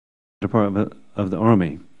Department of the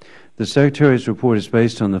Army. The Secretary's report is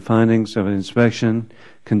based on the findings of an inspection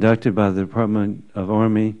conducted by the Department of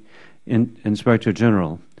Army Inspector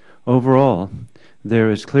General. Overall, there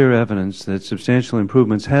is clear evidence that substantial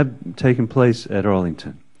improvements have taken place at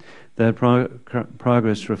Arlington. That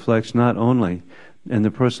progress reflects not only in the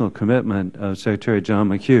personal commitment of Secretary John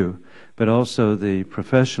McHugh, but also the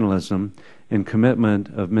professionalism and commitment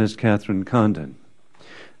of Ms. Catherine Condon,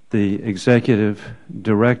 the Executive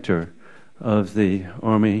Director of the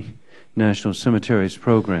Army National Cemeteries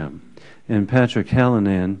Program, and Patrick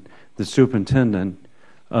Hallinan, the Superintendent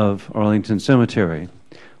of Arlington Cemetery.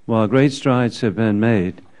 While great strides have been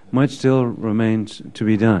made, much still remains to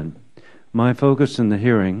be done. My focus in the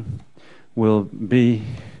hearing will be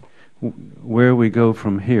where we go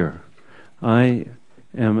from here. I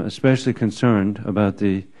am especially concerned about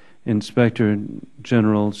the Inspector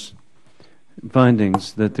General's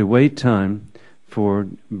findings that the wait time for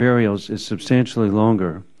burials is substantially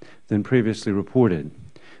longer than previously reported.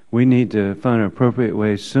 We need to find an appropriate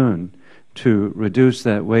way soon to reduce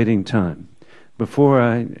that waiting time. Before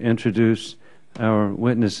I introduce our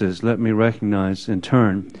witnesses, let me recognize in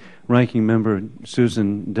turn Ranking Member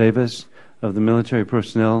Susan Davis of the Military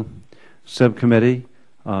Personnel Subcommittee,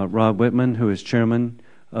 Rob Whitman, who is Chairman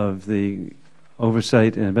of the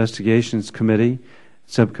Oversight and Investigations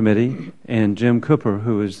Subcommittee, and Jim Cooper,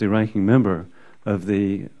 who is the Ranking Member of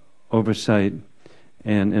the Oversight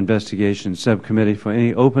and Investigations Subcommittee, for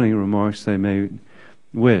any opening remarks they may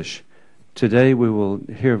wish. Today we will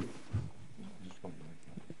hear,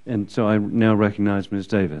 and so I now recognize Ms.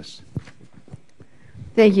 Davis.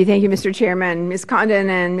 Thank you, Mr. Chairman. Ms. Condon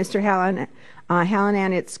and Mr.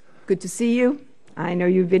 Hallinan, it's good to see you. I know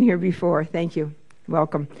you've been here before. Thank you.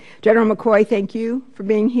 Welcome. General McCoy, thank you for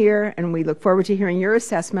being here, and we look forward to hearing your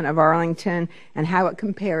assessment of Arlington and how it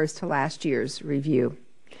compares to last year's review.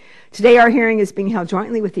 Today our hearing is being held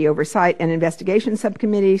jointly with the Oversight and Investigation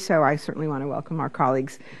Subcommittee, so I certainly want to welcome our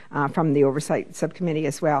colleagues from the Oversight Subcommittee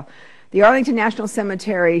as well. The Arlington National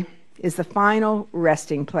Cemetery is the final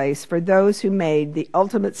resting place for those who made the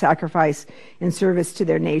ultimate sacrifice in service to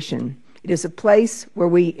their nation. It is a place where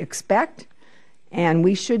we expect and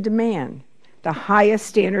we should demand the highest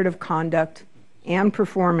standard of conduct and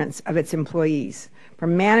performance of its employees,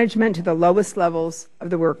 from management to the lowest levels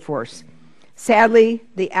of the workforce. Sadly,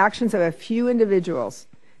 the actions of a few individuals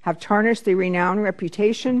have tarnished the renowned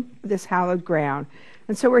reputation of this hallowed ground,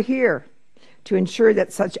 and so we're here to ensure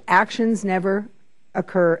that such actions never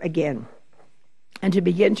occur again, and to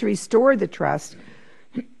begin to restore the trust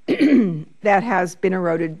that has been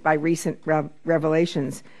eroded by recent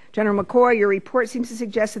revelations. General McCoy, your report seems to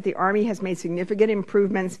suggest that the Army has made significant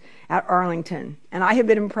improvements at Arlington, and I have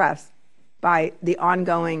been impressed by the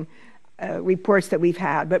ongoing reports that we've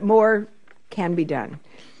had, but more can be done.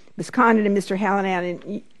 Ms. Condon and Mr.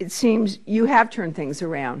 Hallinan, it seems you have turned things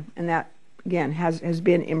around, and that, again, has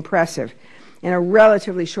been impressive in a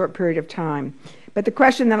relatively short period of time. But the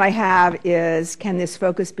question that I have is, can this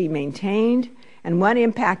focus be maintained, and what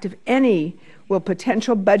impact, if any, will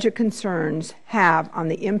potential budget concerns have on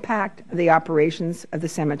the impact of the operations of the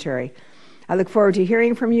cemetery? I look forward to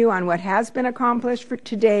hearing from you on what has been accomplished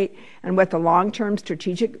to date and what the long-term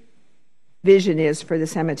strategic vision is for the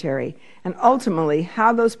cemetery, and ultimately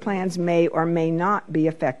how those plans may or may not be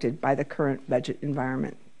affected by the current budget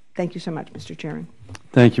environment. Thank you so much, Mr. Chairman.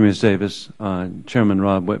 Thank you, Ms. Davis. Chairman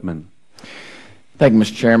Rob Whitman. Thank you,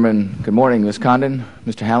 Mr. Chairman. Good morning, Ms. Condon,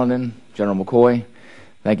 Mr. Hallinan, General McCoy.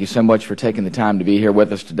 Thank you so much for taking the time to be here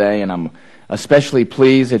with us today, and I'm especially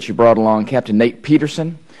pleased that you brought along Captain Nate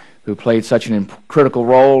Peterson, who played such a critical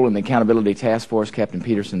role in the Accountability Task Force. Captain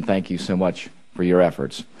Peterson, thank you so much for your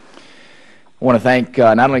efforts. I want to thank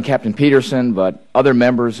not only Captain Peterson, but other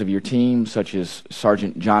members of your team, such as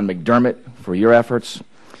Sergeant John McDermott, for your efforts.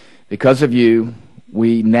 Because of you,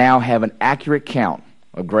 we now have an accurate count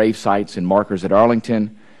of grave sites and markers at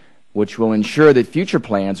Arlington, which will ensure that future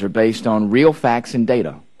plans are based on real facts and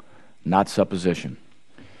data, not supposition.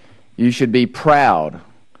 You should be proud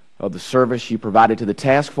of the service you provided to the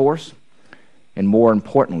task force and, more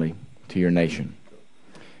importantly, to your nation.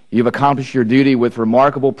 You've accomplished your duty with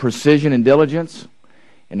remarkable precision and diligence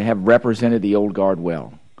and have represented the old guard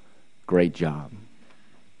well. Great job.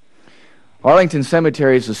 Arlington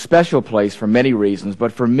Cemetery is a special place for many reasons,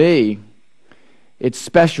 but for me, it's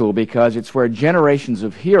special because it's where generations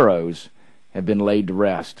of heroes have been laid to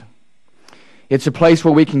rest. It's a place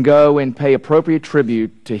where we can go and pay appropriate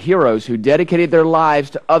tribute to heroes who dedicated their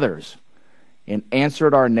lives to others and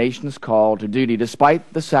answered our nation's call to duty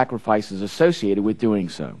despite the sacrifices associated with doing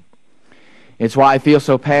so. It's why I feel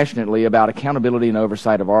so passionately about accountability and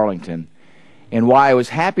oversight of Arlington and why I was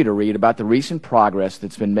happy to read about the recent progress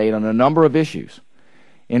that's been made on a number of issues.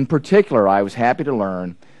 In particular, I was happy to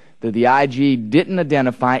learn that the IG didn't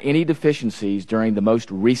identify any deficiencies during the most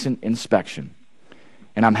recent inspection.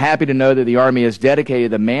 And I'm happy to know that the Army has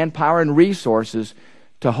dedicated the manpower and resources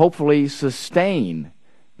to hopefully sustain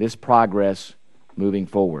this progress moving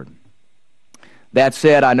forward. That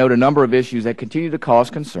said, I note a number of issues that continue to cause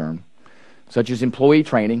concern, such as employee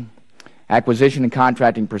training, acquisition and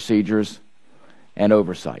contracting procedures, and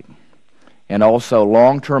oversight, and also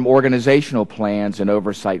long-term organizational plans and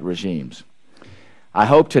oversight regimes. I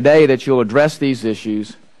hope today that you'll address these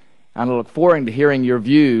issues, and I look forward to hearing your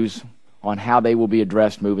views on how they will be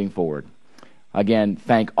addressed moving forward. Again,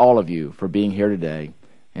 thank all of you for being here today,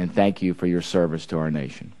 and thank you for your service to our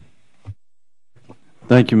nation.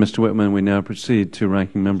 Thank you, Mr. Whitman. We now proceed to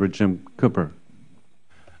Ranking Member Jim Cooper.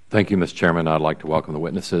 Thank you, Mr. Chairman. I'd like to welcome the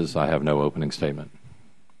witnesses. I have no opening statement.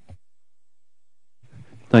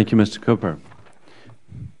 Thank you, Mr. Cooper.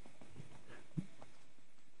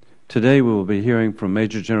 Today we will be hearing from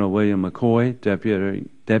Major General William McCoy,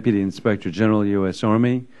 Deputy Inspector General, U.S.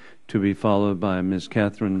 Army, to be followed by Ms.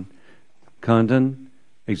 Catherine Condon,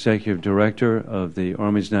 Executive Director of the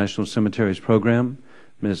Army's National Cemeteries Program.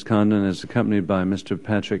 Ms. Condon is accompanied by Mr.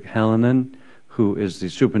 Patrick Hallinan, who is the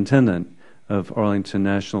Superintendent of Arlington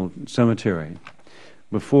National Cemetery.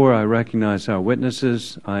 Before I recognize our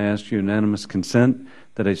witnesses, I ask unanimous consent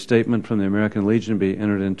that a statement from the American Legion be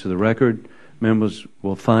entered into the record. Members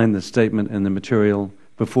will find the statement in the material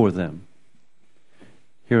before them.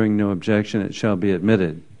 Hearing no objection, it shall be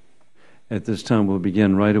admitted. At this time, we'll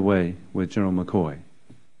begin right away with General McCoy.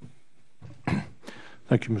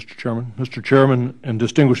 Thank you, Mr. Chairman. Mr. Chairman and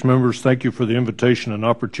distinguished members, thank you for the invitation and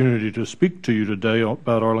opportunity to speak to you today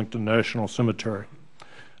about Arlington National Cemetery.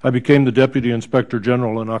 I became the Deputy Inspector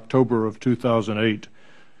General in October of 2008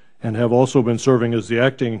 and have also been serving as the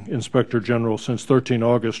Acting Inspector General since 13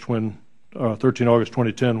 August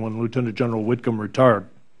 2010, when Lieutenant General Whitcomb retired.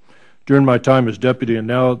 During my time as Deputy and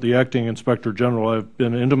now the Acting Inspector General, I have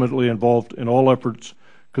been intimately involved in all efforts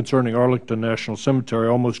concerning Arlington National Cemetery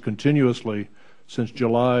almost continuously since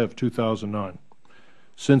July of 2009.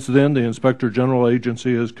 Since then, the Inspector General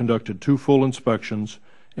Agency has conducted 2 full inspections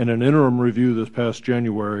and an interim review this past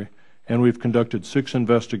January, and we've conducted 6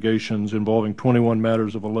 investigations involving 21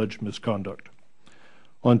 matters of alleged misconduct.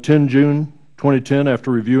 On 10 June 2010,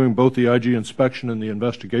 after reviewing both the IG inspection and the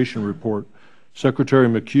investigation report, Secretary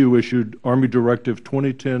McHugh issued Army Directive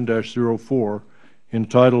 2010-04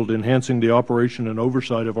 entitled Enhancing the Operation and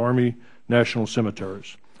Oversight of Army National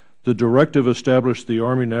Cemeteries. The directive established the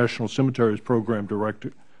Army National Cemeteries Program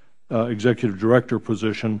Executive Director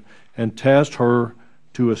position and tasked her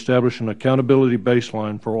to establish an accountability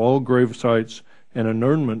baseline for all grave sites and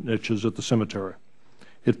interment niches at the cemetery.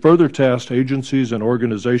 It further tasked agencies and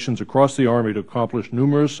organizations across the Army to accomplish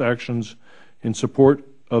numerous actions in support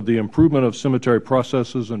of the improvement of cemetery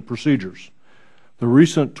processes and procedures. The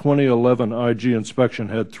recent 2011 IG inspection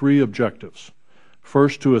had 3 objectives.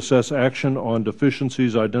 First, to assess action on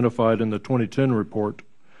deficiencies identified in the 2010 report.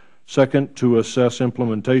 Second, to assess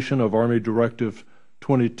implementation of Army Directive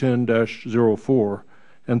 2010-04.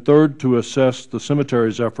 And third, to assess the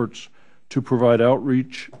cemetery's efforts to provide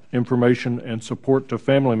outreach, information, and support to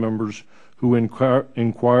family members who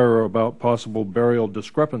inquire about possible burial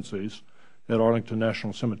discrepancies at Arlington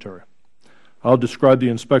National Cemetery. I'll describe the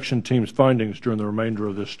inspection team's findings during the remainder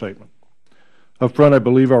of this statement. Up front, I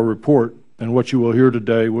believe our report and what you will hear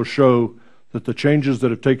today will show that the changes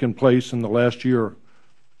that have taken place in the last year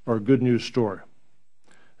are a good news story.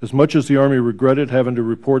 As much as the Army regretted having to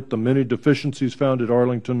report the many deficiencies found at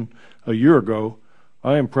Arlington a year ago,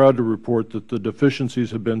 I am proud to report that the deficiencies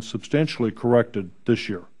have been substantially corrected this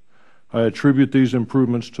year. I attribute these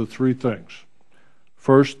improvements to 3 things.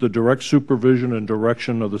 First, the direct supervision and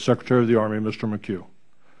direction of the Secretary of the Army, Mr. McHugh.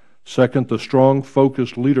 Second, the strong,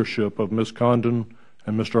 focused leadership of Ms. Condon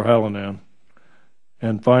and Mr. Hallinan.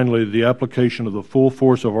 And finally, the application of the full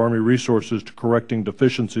force of Army resources to correcting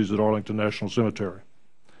deficiencies at Arlington National Cemetery.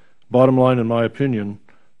 Bottom line, in my opinion,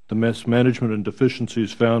 the mismanagement and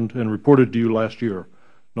deficiencies found and reported to you last year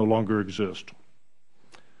no longer exist.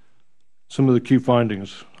 Some of the key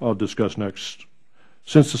findings I'll discuss next.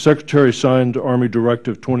 Since the Secretary signed Army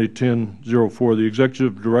Directive 2010-04, the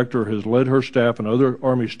Executive Director has led her staff and other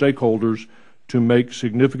Army stakeholders to make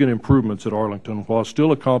significant improvements at Arlington while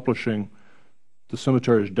still accomplishing the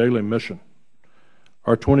cemetery's daily mission.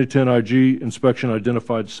 Our 2010 IG inspection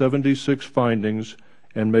identified 76 findings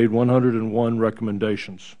and made 101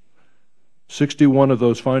 recommendations. 61 of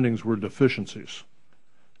those findings were deficiencies.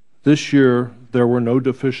 This year, there were no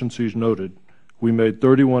deficiencies noted, we made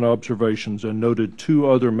 31 observations and noted 2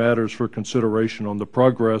 other matters for consideration on the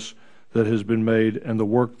progress that has been made and the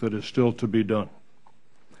work that is still to be done.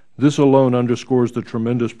 This alone underscores the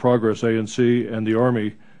tremendous progress ANC and the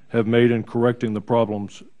Army have made in correcting the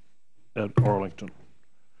problems at Arlington.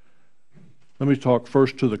 Let me talk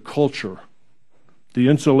first to the culture. The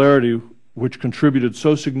insularity, which contributed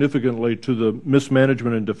so significantly to the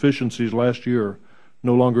mismanagement and deficiencies last year,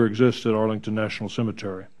 no longer exists at Arlington National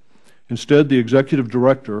Cemetery. Instead, the Executive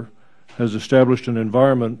Director has established an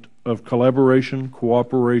environment of collaboration,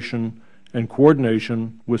 cooperation, and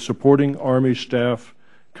coordination with supporting Army staff,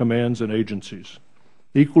 commands, and agencies.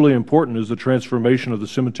 Equally important is the transformation of the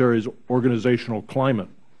cemetery's organizational climate.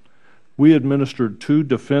 We administered 2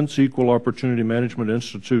 Defense Equal Opportunity Management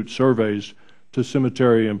Institute surveys to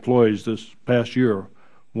cemetery employees this past year,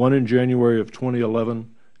 one in January of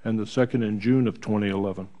 2011 and the second in June of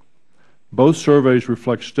 2011. Both surveys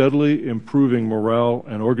reflect steadily improving morale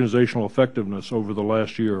and organizational effectiveness over the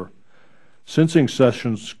last year. Sensing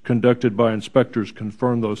sessions conducted by inspectors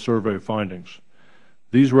confirm those survey findings.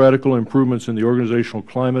 These radical improvements in the organizational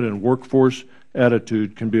climate and workforce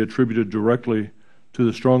attitude can be attributed directly to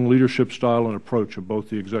the strong leadership style and approach of both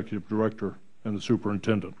the Executive Director and the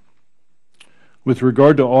Superintendent. With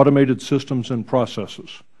regard to automated systems and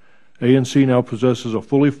processes, ANC now possesses a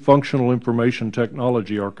fully functional information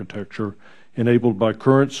technology architecture enabled by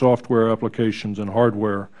current software applications and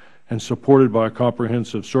hardware and supported by a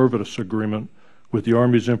comprehensive service agreement with the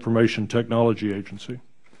Army's Information Technology Agency.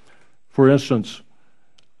 For instance,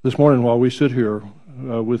 this morning while we sit here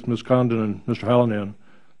with Ms. Condon and Mr. Hallinan,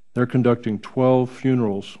 they're conducting 12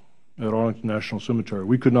 funerals at Arlington National Cemetery.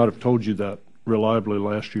 We could not have told you that reliably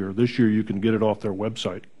last year. This year you can get it off their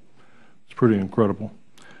website. It's pretty incredible.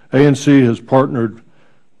 ANC has partnered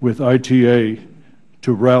with ITA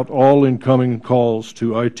to route all incoming calls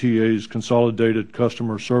to ITA's Consolidated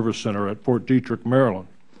Customer Service Center at Fort Detrick, Maryland.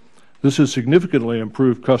 This has significantly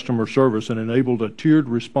improved customer service and enabled a tiered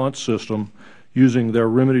response system using their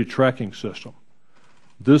remedy tracking system.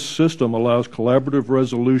 This system allows collaborative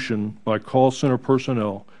resolution by call center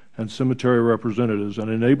personnel and cemetery representatives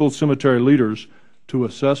and enables cemetery leaders to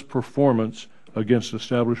assess performance against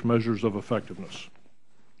established measures of effectiveness.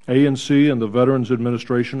 ANC and the Veterans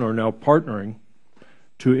Administration are now partnering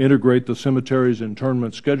to integrate the cemetery's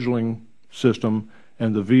internment scheduling system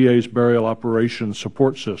and the VA's burial operations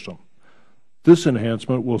support system. This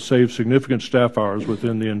enhancement will save significant staff hours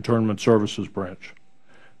within the internment services branch.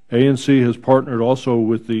 ANC has partnered also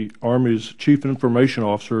with the Army's Chief Information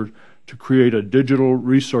Officer to create a digital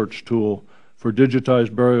research tool for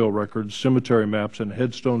digitized burial records, cemetery maps, and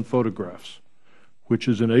headstone photographs, which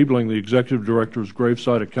is enabling the Executive Director's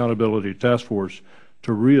Gravesite Accountability Task Force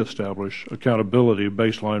to reestablish accountability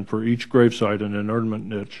baseline for each gravesite and internment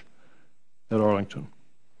niche at Arlington.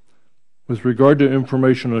 With regard to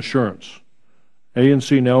information assurance,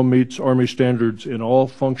 ANC now meets Army standards in all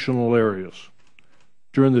functional areas.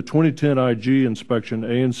 During the 2010 IG inspection,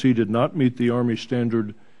 ANC did not meet the Army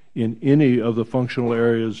standard in any of the functional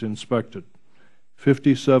areas inspected.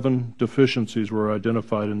 57 deficiencies were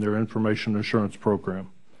identified in their information assurance program.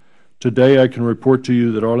 Today, I can report to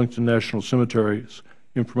you that Arlington National Cemetery's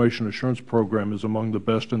information assurance program is among the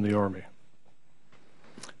best in the Army.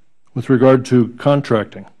 With regard to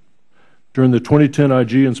contracting, during the 2010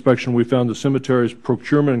 IG inspection, we found the cemetery's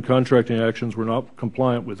procurement and contracting actions were not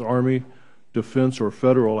compliant with Army, Defense, or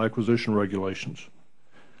Federal acquisition regulations.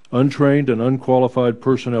 Untrained and unqualified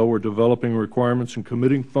personnel were developing requirements and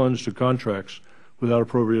committing funds to contracts without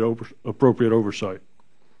appropriate oversight.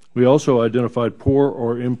 We also identified poor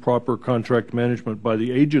or improper contract management by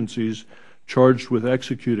the agencies charged with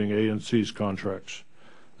executing ANC's contracts.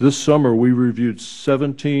 This summer, we reviewed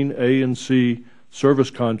 17 ANC service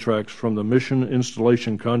contracts from the Mission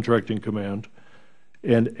Installation Contracting Command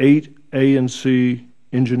and 8 ANC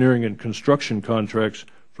engineering and construction contracts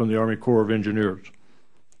from the Army Corps of Engineers.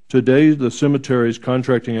 Today, the cemetery's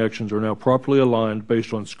contracting actions are now properly aligned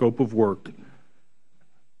based on scope of work,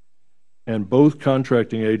 and both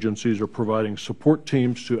contracting agencies are providing support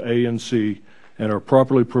teams to ANC and are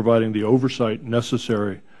properly providing the oversight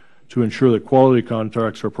necessary to ensure that quality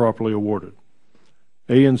contracts are properly awarded.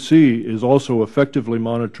 ANC is also effectively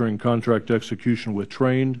monitoring contract execution with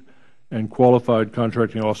trained and qualified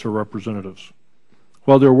contracting officer representatives.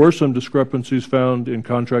 While there were some discrepancies found in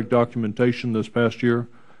contract documentation this past year,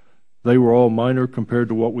 they were all minor compared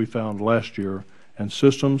to what we found last year, and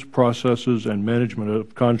systems, processes, and management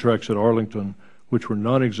of contracts at Arlington, which were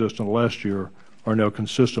non-existent last year, are now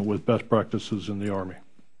consistent with best practices in the Army.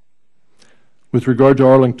 With regard to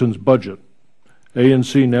Arlington's budget,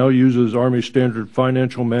 ANC now uses Army standard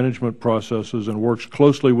financial management processes and works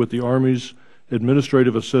closely with the Army's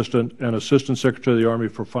Administrative Assistant and Assistant Secretary of the Army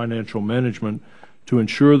for Financial Management to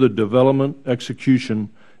ensure the development, execution,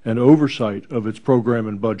 and oversight of its program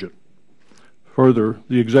and budget. Further,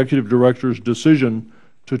 the Executive Director's decision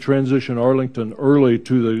to transition Arlington early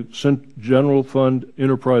to the General Fund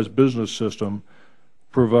Enterprise Business System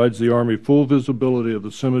provides the Army full visibility of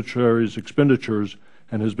the cemetery's expenditures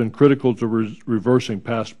and has been critical to reversing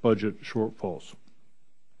past budget shortfalls.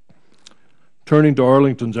 Turning to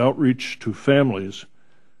Arlington's outreach to families,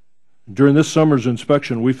 during this summer's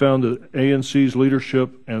inspection, we found that ANC's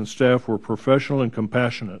leadership and staff were professional and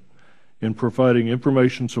compassionate in providing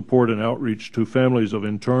information, support, and outreach to families of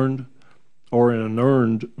interned or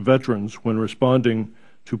inurned veterans when responding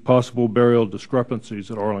to possible burial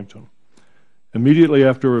discrepancies at Arlington. Immediately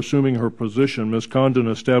after assuming her position, Ms. Condon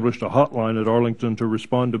established a hotline at Arlington to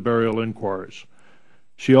respond to burial inquiries.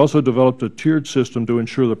 She also developed a tiered system to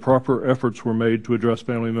ensure the proper efforts were made to address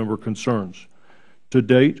family member concerns. To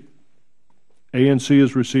date, ANC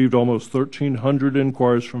has received almost 1,300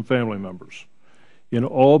 inquiries from family members. In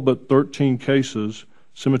all but 13 cases,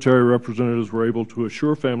 cemetery representatives were able to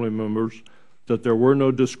assure family members that there were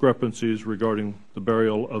no discrepancies regarding the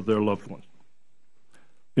burial of their loved ones.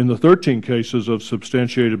 In the 13 cases of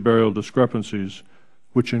substantiated burial discrepancies,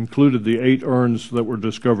 which included the 8 urns that were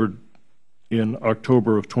discovered in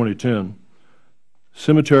October of 2010,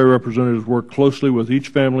 cemetery representatives worked closely with each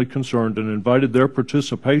family concerned and invited their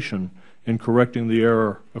participation in correcting the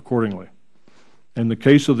error accordingly. In the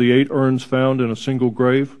case of the 8 urns found in a single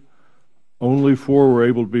grave, only 4 were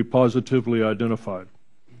able to be positively identified.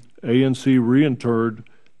 ANC reinterred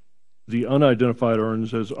the unidentified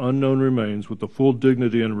urns as unknown remains with the full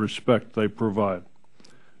dignity and respect they provide.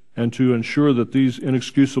 And to ensure that these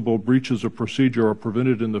inexcusable breaches of procedure are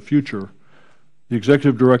prevented in the future, the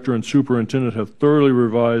Executive Director and Superintendent have thoroughly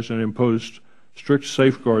revised and imposed strict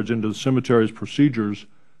safeguards into the cemetery's procedures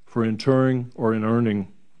for interring or inurning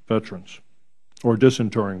veterans, or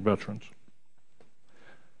disinterring veterans.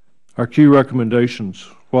 Our key recommendations.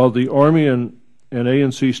 While the Army and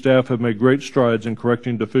ANC staff have made great strides in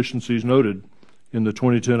correcting deficiencies noted in the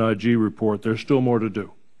 2010 IG report, there's still more to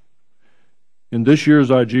do. In this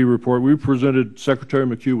year's IG report, we presented Secretary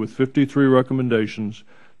McHugh with 53 recommendations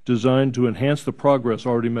designed to enhance the progress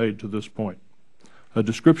already made to this point. A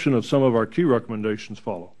description of some of our key recommendations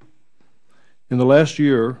follow. In the last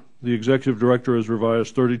year, the Executive Director has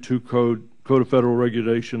revised 32 Code of Federal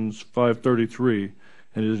Regulations 533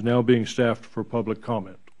 and is now being staffed for public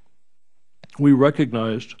comment. We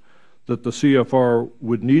recognized that the CFR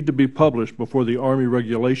would need to be published before the Army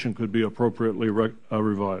regulation could be appropriately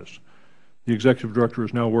revised. The Executive Director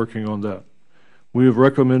is now working on that. We have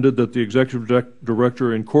recommended that the Executive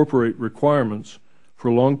Director incorporate requirements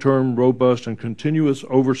for long-term, robust, and continuous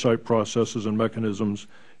oversight processes and mechanisms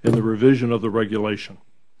in the revision of the regulation.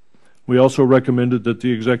 We also recommended that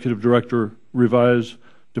the Executive Director revise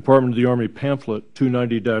Department of the Army Pamphlet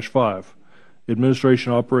 290-5,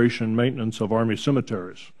 Administration, Operation, and Maintenance of Army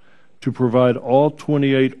Cemeteries, to provide all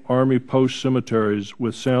 28 Army post cemeteries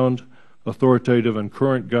with sound, authoritative, and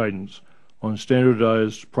current guidance on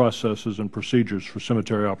standardized processes and procedures for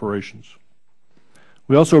cemetery operations.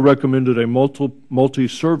 We also recommended a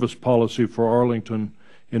multi-service policy for Arlington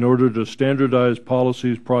in order to standardize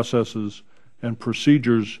policies, processes, and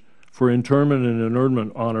procedures for interment and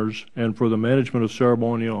inurnment honors and for the management of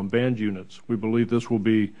ceremonial and band units. We believe this will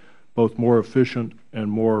be both more efficient and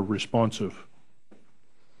more responsive.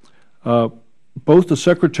 Both the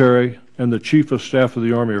Secretary and the Chief of Staff of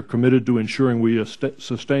the Army are committed to ensuring we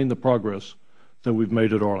sustain the progress that we've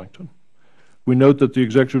made at Arlington. We note that the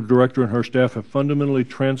Executive Director and her staff have fundamentally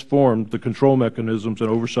transformed the control mechanisms and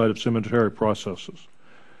oversight of cemetery processes.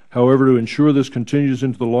 However, to ensure this continues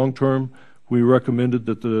into the long term, we recommended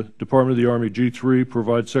that the Department of the Army G3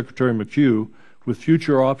 provide Secretary McHugh with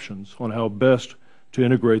future options on how best to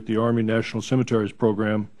integrate the Army National Cemeteries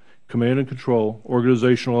Program, command and control,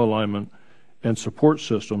 organizational alignment, and support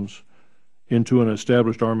systems into an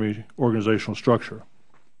established Army organizational structure.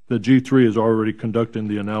 The G3 is already conducting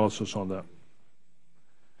the analysis on that.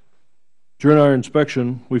 During our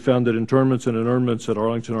inspection, we found that interments and inurnments at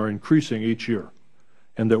Arlington are increasing each year,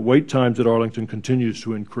 and that wait times at Arlington continues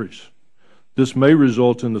to increase. This may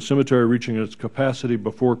result in the cemetery reaching its capacity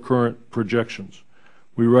before current projections.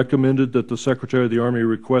 We recommended that the Secretary of the Army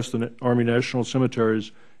request the Army National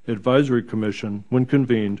Cemeteries Advisory Commission, when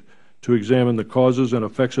convened, to examine the causes and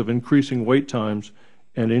effects of increasing wait times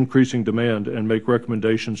and increasing demand and make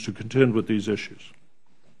recommendations to contend with these issues.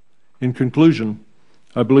 In conclusion,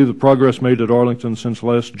 I believe the progress made at Arlington since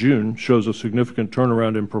last June shows a significant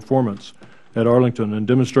turnaround in performance at Arlington and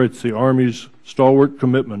demonstrates the Army's stalwart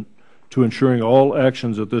commitment to ensuring all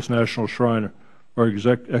actions at this national shrine are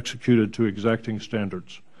executed to exacting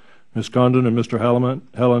standards. Ms. Condon and Mr.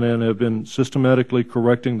 Hallinan have been systematically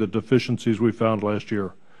correcting the deficiencies we found last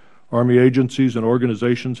year. Army agencies and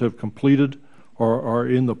organizations have completed or are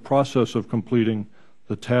in the process of completing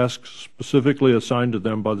the tasks specifically assigned to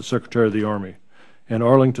them by the Secretary of the Army, and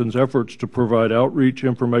Arlington's efforts to provide outreach,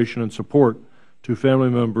 information, and support to family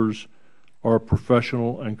members are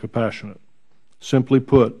professional and compassionate. Simply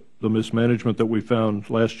put, the mismanagement that we found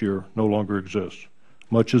last year no longer exists.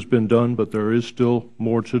 Much has been done, but there is still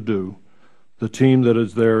more to do. The team that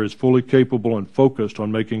is there is fully capable and focused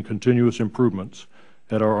on making continuous improvements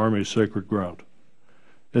at our Army's sacred ground.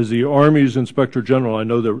 As the Army's Inspector General, I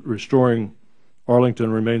know that restoring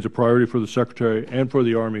Arlington remains a priority for the Secretary and for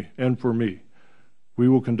the Army and for me. We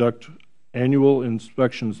will conduct annual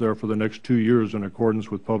inspections there for the next 2 years in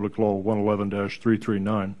accordance with Public Law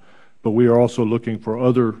 111-339, but we are also looking for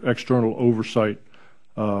other external oversight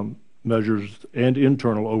measures and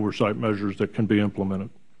internal oversight measures that can be implemented.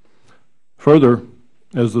 Further,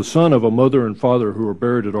 as the son of a mother and father who are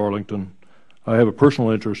buried at Arlington, I have a personal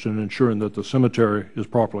interest in ensuring that the cemetery is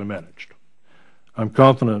properly managed. I'm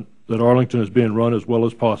confident that Arlington is being run as well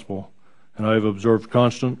as possible, and I have observed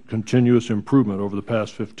constant, continuous improvement over the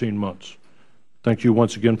past 15 months. Thank you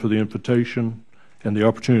once again for the invitation and the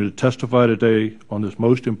opportunity to testify today on this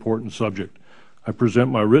most important subject. I present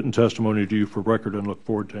my written testimony to you for record and look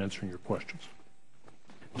forward to answering your questions.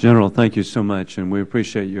 General, thank you so much, and we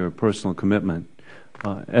appreciate your personal commitment.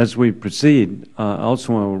 As we proceed, I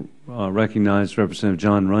also want to recognize Representative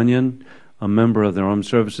John Runyon, a member of the Armed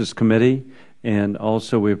Services Committee, and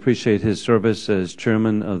also we appreciate his service as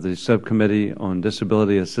chairman of the Subcommittee on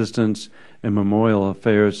Disability Assistance and Memorial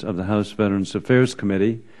Affairs of the House Veterans Affairs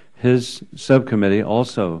Committee. His subcommittee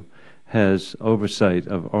also has oversight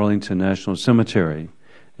of Arlington National Cemetery.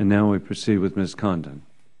 And now we proceed with Ms. Condon.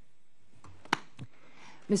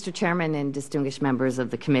 Mr. Chairman and distinguished members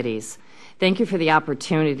of the committees, thank you for the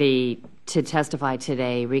opportunity to testify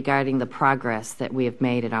today regarding the progress that we have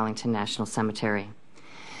made at Arlington National Cemetery.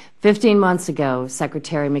 15 months ago,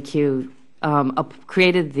 Secretary McHugh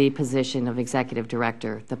created the position of Executive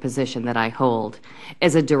Director, the position that I hold,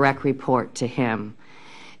 as a direct report to him,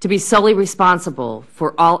 to be solely responsible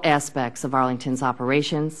for all aspects of Arlington's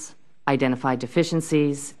operations, identify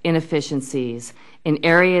deficiencies, inefficiencies, in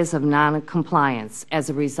areas of non-compliance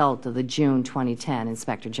as a result of the June 2010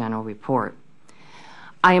 Inspector General report.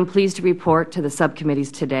 I am pleased to report to the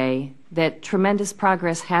subcommittees today that tremendous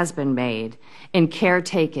progress has been made and care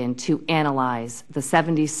taken to analyze the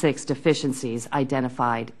 76 deficiencies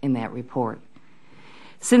identified in that report.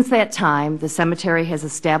 Since that time, the cemetery has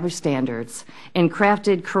established standards and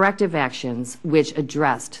crafted corrective actions which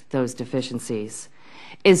addressed those deficiencies.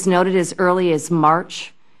 As noted as early as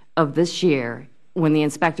March of this year, when the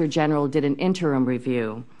Inspector General did an interim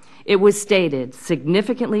review, it was stated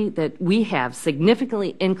significantly that we have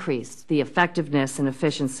significantly increased the effectiveness and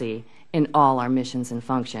efficiency in all our missions and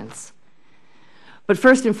functions. But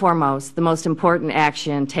first and foremost, the most important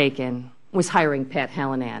action taken was hiring Pat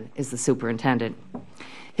Hallinan as the superintendent.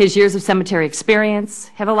 His years of cemetery experience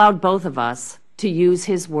have allowed both of us to use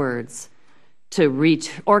his words to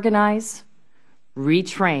reorganize,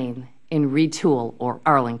 retrain, and retool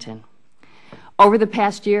Arlington. Over the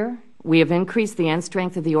past year, we have increased the end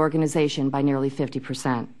strength of the organization by nearly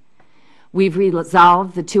 50%. We've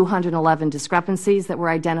resolved the 211 discrepancies that were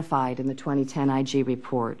identified in the 2010 IG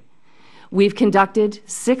report. We've conducted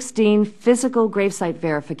 16 physical gravesite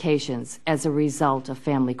verifications as a result of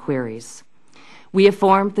family queries. We have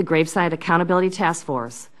formed the Gravesite Accountability Task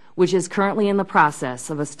Force, which is currently in the process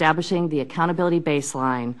of establishing the accountability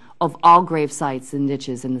baseline of all grave sites and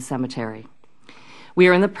niches in the cemetery. We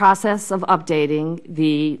are in the process of updating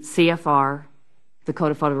the CFR, the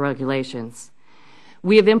Code of Federal Regulations.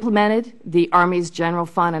 We have implemented the Army's General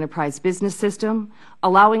Fund Enterprise Business System,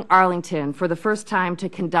 allowing Arlington for the first time to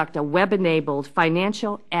conduct a web-enabled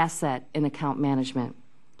financial asset and account management.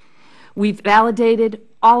 We've validated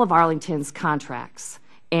all of Arlington's contracts,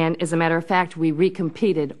 and as a matter of fact, we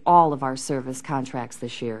recompeted all of our service contracts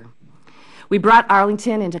this year. We brought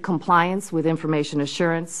Arlington into compliance with information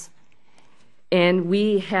assurance, and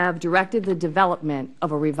we have directed the development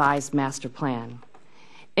of a revised master plan.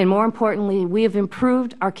 And more importantly, we have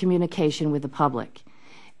improved our communication with the public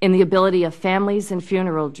in the ability of families and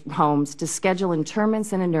funeral homes to schedule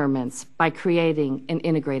interments and inurnments by creating an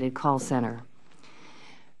integrated call center.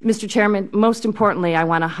 Mr. Chairman, most importantly, I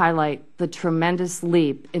want to highlight the tremendous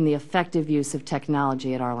leap in the effective use of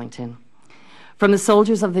technology at Arlington. From the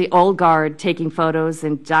soldiers of the old guard taking photos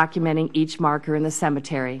and documenting each marker in the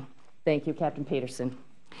cemetery, thank you, Captain Peterson,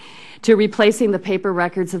 to replacing the paper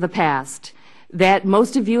records of the past that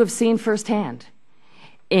most of you have seen firsthand,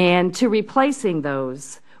 and to replacing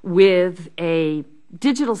those with a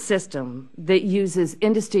digital system that uses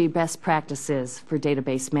industry best practices for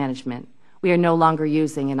database management. We are no longer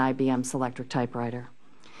using an IBM Selectric typewriter.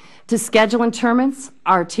 To schedule interments,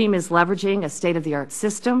 our team is leveraging a state-of-the-art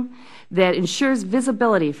system that ensures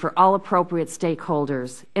visibility for all appropriate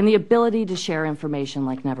stakeholders and the ability to share information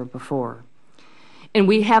like never before. And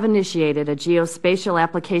we have initiated a geospatial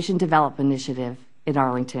application development initiative in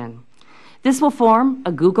Arlington. This will form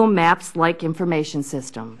a Google Maps-like information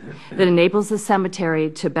system that enables the cemetery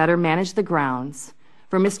to better manage the grounds,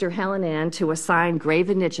 for Mr. Hallinan to assign grave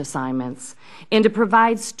and niche assignments, and to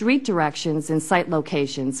provide street directions and site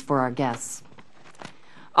locations for our guests.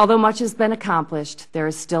 Although much has been accomplished, there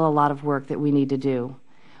is still a lot of work that we need to do.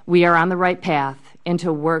 We are on the right path and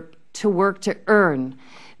to work to earn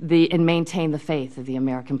and maintain the faith of the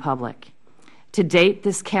American public. To date,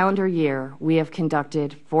 this calendar year, we have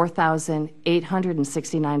conducted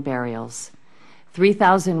 4,869 burials,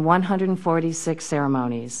 3,146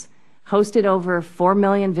 ceremonies, hosted over 4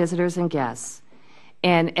 million visitors and guests,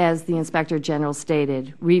 and as the Inspector General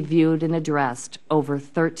stated, reviewed and addressed over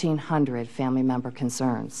 1,300 family member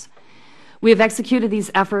concerns. We have executed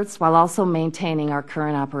these efforts while also maintaining our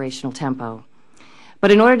current operational tempo.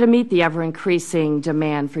 But in order to meet the ever-increasing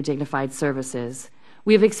demand for dignified services,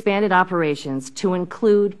 we have expanded operations to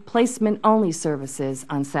include placement-only services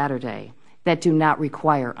on Saturday that do not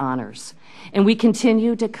require honors, and we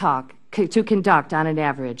continue to conduct on an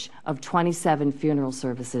average of 27 funeral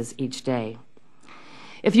services each day.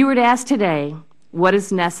 If you were to ask today what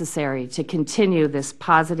is necessary to continue this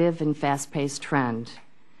positive and fast-paced trend,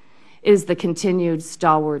 is the continued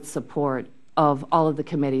stalwart support of all of the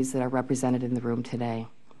committees that are represented in the room today.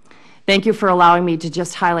 Thank you for allowing me to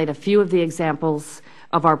just highlight a few of the examples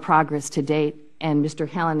of our progress to date, and Mr.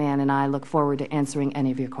 Hallinan and I look forward to answering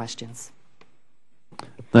any of your questions.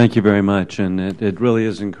 Thank you very much, and it really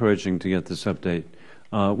is encouraging to get this update.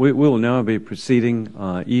 We will now be proceeding.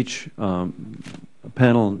 Each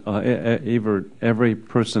panel, every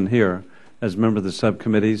person here as a member of the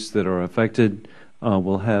subcommittees that are affected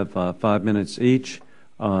will have 5 minutes each.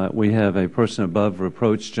 We have a person above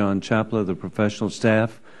reproach, John Chapla, the professional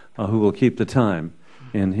staff, who will keep the time,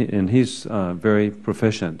 and he's very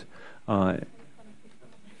proficient.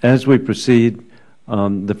 As we proceed,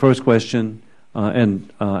 the first question,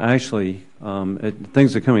 actually,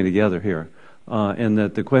 things are coming together here, and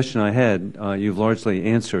that the question I had, you've largely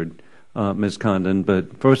answered, Ms. Condon,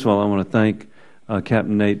 but first of all, I want to thank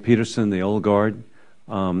Captain Nate Peterson, the Old Guard.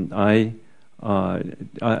 It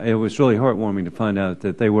was really heartwarming to find out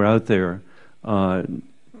that they were out there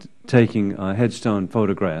taking headstone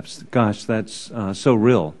photographs. Gosh, that's so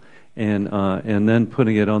real. And then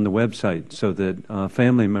putting it on the website so that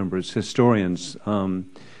family members, historians,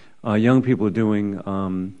 young people doing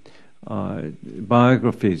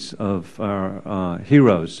biographies of our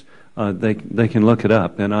heroes, they can look it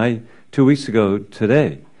up. And I, 2 weeks ago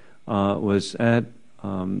today, was at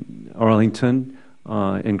Arlington.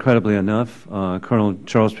 Incredibly enough, Colonel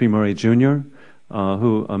Charles P. Murray, Jr.,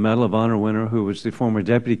 who a Medal of Honor winner, who was the former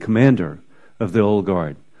deputy commander of the Old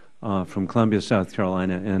Guard from Columbia, South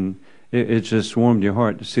Carolina, and it just warmed your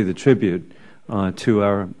heart to see the tribute to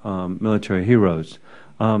our military heroes.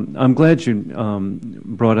 I'm glad you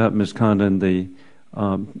brought up, Ms. Condon, the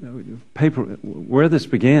paper. Where this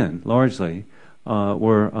began, largely,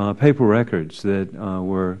 were paper records that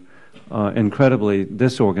were incredibly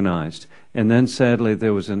disorganized. And then, sadly,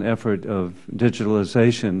 there was an effort of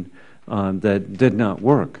digitalization that did not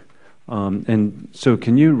work. And so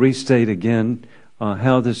can you restate again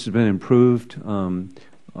how this has been improved?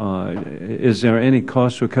 Is there any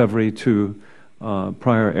cost recovery to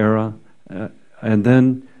prior era? And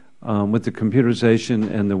then with the computerization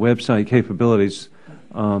and the website capabilities,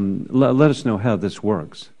 let us know how this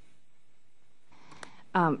works.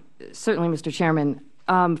 Certainly, Mr. Chairman.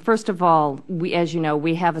 First of all, as you know,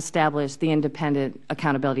 we have established the Independent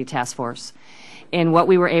Accountability Task Force. And what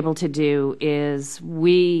we were able to do is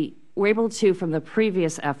we were able to, from the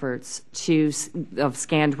previous efforts of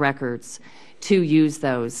scanned records, to use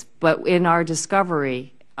those. But in our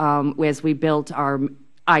discovery, as we built our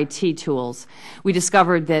IT tools, we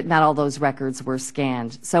discovered that not all those records were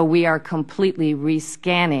scanned. So we are completely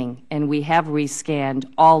rescanning, and we have rescanned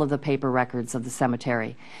all of the paper records of the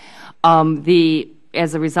cemetery.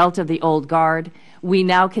 As a result of the Old Guard, We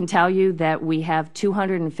now can tell you that we have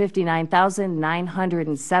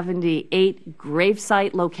 259,978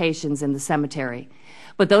 gravesite locations in the cemetery.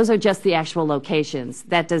 But those are just the actual locations.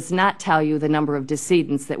 That does not tell you the number of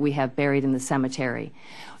decedents that we have buried in the cemetery.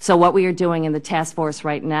 So what we are doing in the task force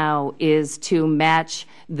right now is to match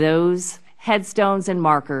those headstones and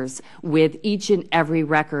markers with each and every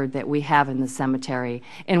record that we have in the cemetery.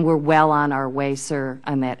 And we're well on our way, sir,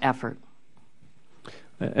 on that effort.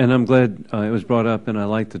 And I'm glad it was brought up, and I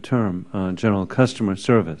like the term, general customer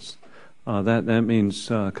service. That means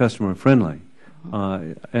customer friendly.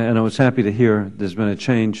 And I was happy to hear there's been a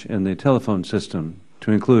change in the telephone system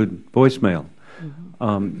to include voicemail.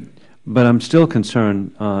 But I'm still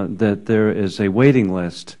concerned that there is a waiting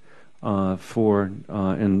list for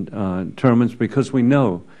interments, because we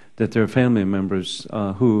know that there are family members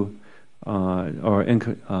who are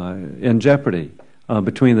in jeopardy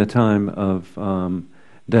between the time of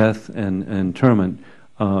death and interment.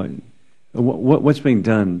 What's being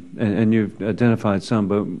done, and you've identified some,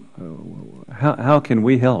 but how can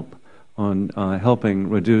we help on helping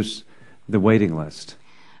reduce the waiting list?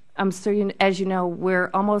 So as you know, we're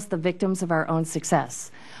almost the victims of our own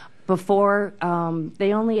success. Before,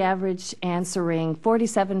 they only averaged answering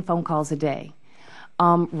 47 phone calls a day.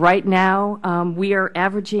 Right now, we are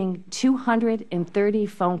averaging 230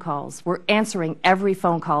 phone calls. We're answering every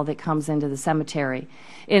phone call that comes into the cemetery.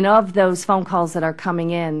 And of those phone calls that are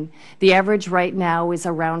coming in, the average right now is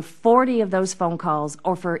around 40 of those phone calls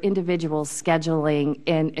are for individuals scheduling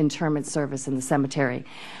an interment service in the cemetery.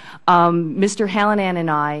 Mr. Hallinan and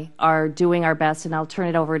I are doing our best, and I'll turn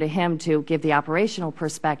it over to him to give the operational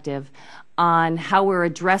perspective on how we're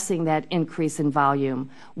addressing that increase in volume.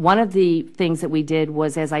 One of the things that we did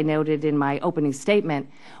was, as I noted in my opening statement,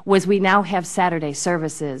 was we now have Saturday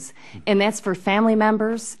services, and that's for family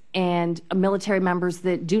members and military members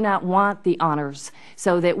that do not want the honors,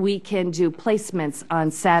 so that we can do placements on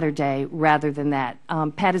Saturday rather than that.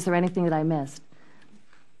 Pat, is there anything that I missed?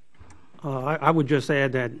 I would just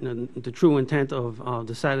add that the true intent of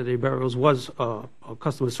the Saturday burials was a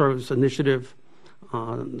customer service initiative.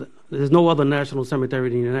 There's no other national cemetery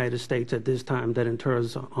in the United States at this time that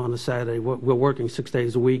inters on a Saturday. We're working 6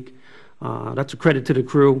 days a week. That's a credit to the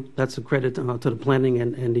crew. That's a credit to the planning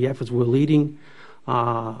and the efforts we're leading.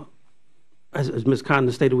 As Ms.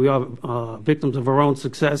 Condon stated, we are victims of our own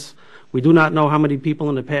success. We do not know how many people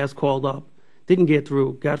in the past called up, didn't get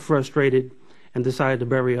through, got frustrated, and decided to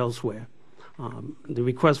bury elsewhere. The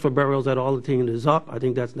request for burials at Arlington is up. I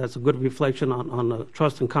think that's a good reflection on the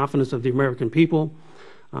trust and confidence of the American people.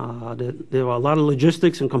 There are a lot of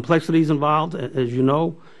logistics and complexities involved, as you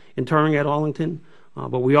know, interring at Arlington.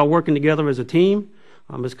 But we are working together as a team,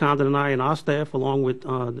 Ms. Condon and I and our staff, along with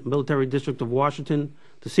the Military District of Washington,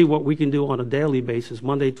 to see what we can do on a daily basis,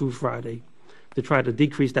 Monday through Friday, to try to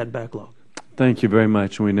decrease that backlog. Thank you very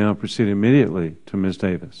much. And we now proceed immediately to Ms.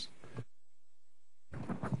 Davis.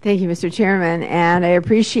 Thank you, Mr. Chairman, and I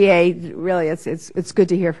appreciate, really, it's good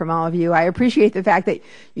to hear from all of you. I appreciate the fact that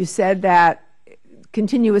you said that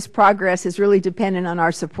continuous progress is really dependent on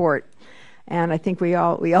our support, and I think we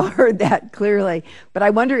all heard that clearly. But I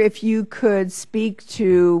wonder if you could speak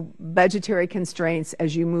to budgetary constraints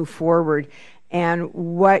as you move forward, and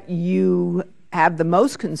what you have the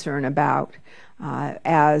most concern about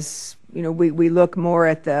as you know, we look more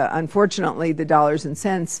at unfortunately, the dollars and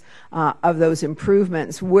cents of those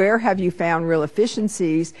improvements. Where have you found real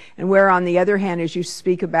efficiencies, and where, on the other hand, as you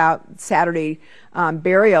speak about Saturday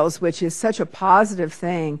burials, which is such a positive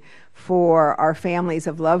thing for our families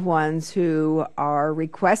of loved ones who are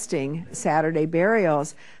requesting Saturday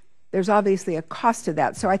burials, there's obviously a cost to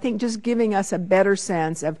that. So I think just giving us a better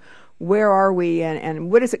sense of where are we, and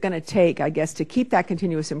what is it going to take, I guess, to keep that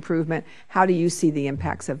continuous improvement? How do you see the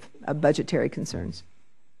impacts of budgetary concerns?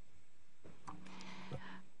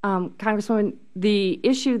 Congresswoman, the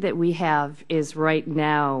issue that we have is right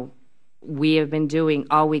now we have been doing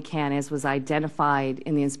all we can, as was identified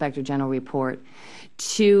in the Inspector General report,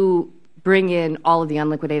 to bring in all of the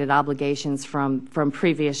unliquidated obligations from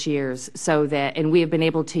previous years, so that, and we have been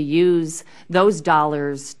able to use those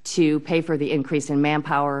dollars to pay for the increase in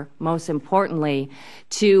manpower, most importantly,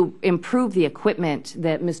 to improve the equipment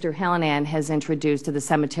that Mr. Hallinan has introduced to the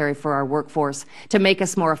cemetery for our workforce to make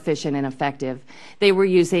us more efficient and effective. They were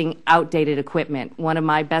using outdated equipment. One of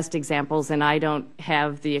my best examples, and I don't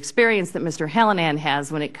have the experience that Mr. Hallinan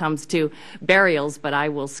has when it comes to burials, but I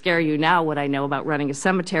will scare you now what I know about running a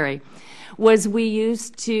cemetery, was we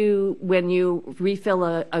used to, when you refill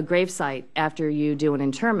a gravesite after you do an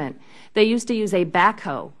interment, they used to use a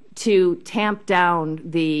backhoe to tamp down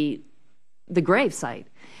the gravesite.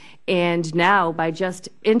 And now, by just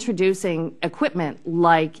introducing equipment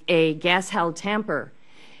like a gas-held tamper,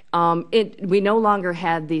 we no longer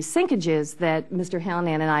had the sinkages that Mr.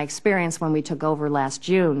 Hallinan and I experienced when we took over last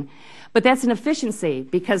June. But that's an efficiency,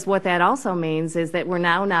 because what that also means is that we're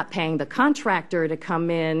now not paying the contractor to come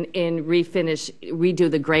in and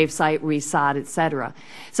redo the grave site, resod, et cetera.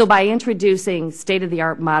 So by introducing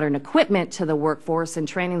state-of-the-art modern equipment to the workforce and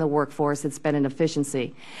training the workforce, it's been an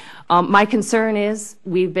efficiency. My concern is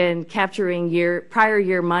we've been capturing prior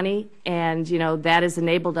year money, and that has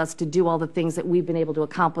enabled us to do all the things that we've been able to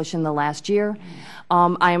accomplish in the last year.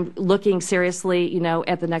 I am looking seriously,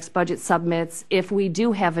 at the next budget submits if we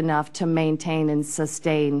do have enough to maintain and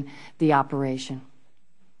sustain the operation.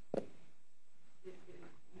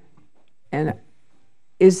 And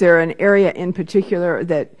is there an area in particular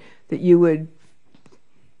that you would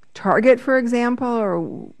target, for example,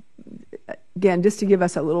 or again, just to give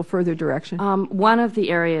us a little further direction? One of the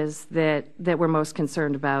areas that we're most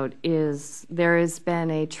concerned about is there has been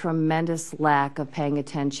a tremendous lack of paying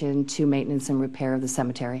attention to maintenance and repair of the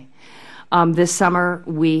cemetery. This summer,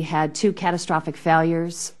 we had 2 catastrophic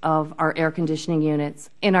failures of our air conditioning units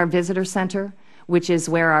in our visitor center, which is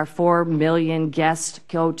where our 4 million guests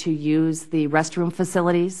go to use the restroom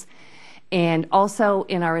facilities, and also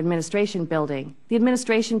in our administration building. The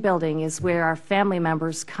administration building is where our family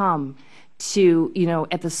members come to,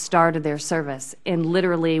 at the start of their service. And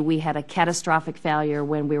literally, we had a catastrophic failure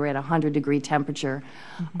when we were at 100-degree temperature.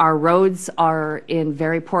 Our roads are in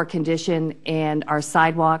very poor condition, and our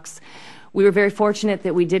sidewalks. We were very fortunate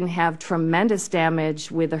that we didn't have tremendous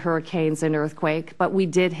damage with the hurricanes and earthquake, but we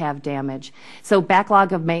did have damage. So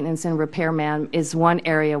backlog of maintenance and repair, ma'am, is one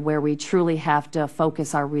area where we truly have to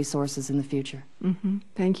focus our resources in the future.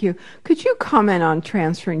 Thank you. Could you comment on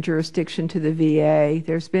transferring jurisdiction to the VA?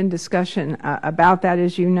 There's been discussion about that,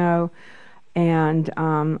 as you know, and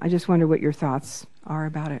I just wonder what your thoughts are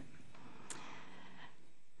about it.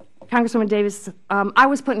 Congresswoman Davis, I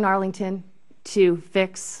was put in Arlington to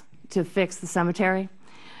fix the cemetery.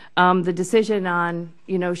 The decision on,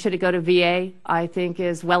 should it go to VA, I think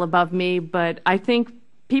is well above me, but I think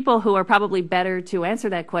people who are probably better to answer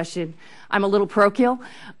that question, I'm a little parochial,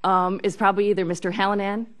 is probably either Mr.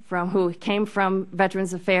 Hallinan, who came from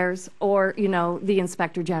Veterans Affairs, or, the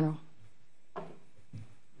Inspector General.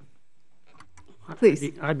 Please.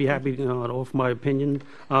 I'd be happy to offer my opinion,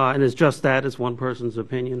 and it's just that, it's one person's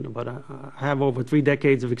opinion, but I have over 3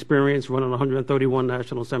 decades of experience running 131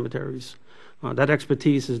 national cemeteries. That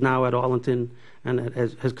expertise is now at Arlington, and it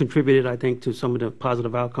has contributed, I think, to some of the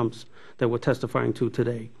positive outcomes that we're testifying to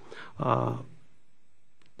today.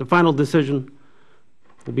 The final decision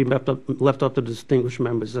will be left up to distinguished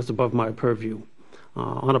members. That's above my purview.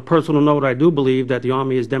 On a personal note, I do believe that the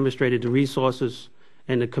Army has demonstrated the resources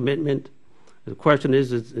and the commitment. The question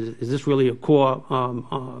is this really a core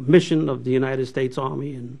mission of the United States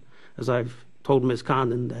Army? And as I've told Ms.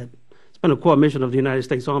 Condon, that it's been a core mission of the United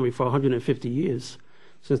States Army for 150 years,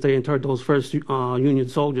 since they interred those first Union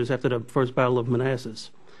soldiers after the First Battle of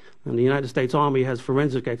Manassas. And the United States Army has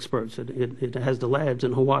forensic experts. It has the labs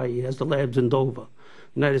in Hawaii. It has the labs in Dover.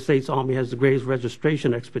 The United States Army has the graves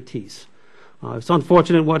registration expertise. It's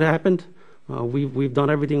unfortunate what happened. We've done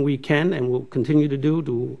everything we can and will continue to do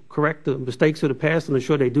to correct the mistakes of the past and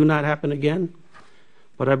ensure they do not happen again.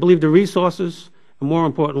 But I believe the resources, and more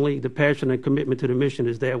importantly, the passion and commitment to the mission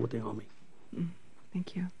is there with the Army.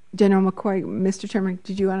 Thank you. General McCoy, Mr. Chairman,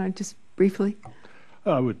 did you want to just briefly?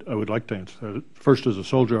 I would like to answer that. First, as a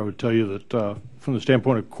soldier, I would tell you that from the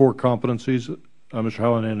standpoint of core competencies, Mr.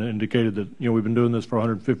 Hallinan indicated that we've been doing this for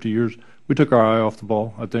 150 years. We took our eye off the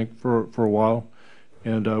ball, I think, for a while.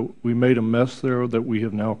 And we made a mess there that we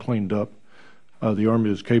have now cleaned up. The Army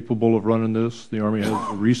is capable of running this. The Army has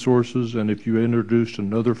the resources, and if you introduced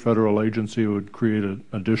another federal agency, it would create an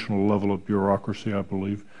additional level of bureaucracy, I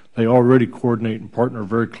believe. They already coordinate and partner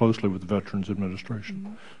very closely with the Veterans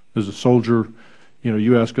Administration. As a soldier,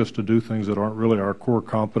 you ask us to do things that aren't really our core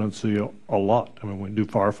competency a lot. I mean, we do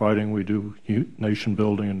firefighting, we do nation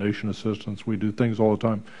building and nation assistance. We do things all the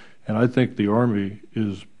time. And I think the Army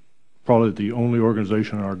is probably the only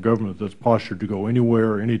organization in our government that's postured to go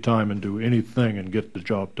anywhere, anytime, and do anything and get the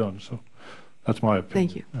job done. So that's my opinion.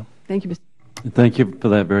 Thank you. Yeah. Thank you, Mr. Thank you for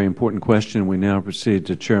that very important question. We now proceed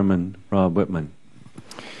to Chairman Rob Whitman.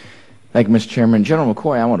 Thank you, Mr. Chairman. General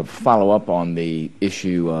McCoy, I want to follow up on the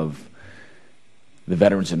issue of the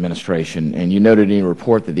Veterans Administration. And you noted in your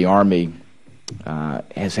report that the Army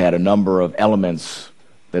has had a number of elements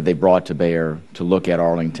that they brought to bear to look at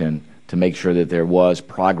Arlington to make sure that there was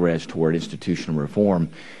progress toward institutional reform,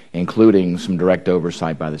 including some direct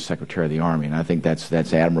oversight by the Secretary of the Army, and I think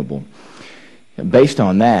that's admirable. Based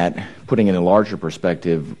on that, putting in a larger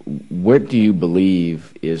perspective, what do you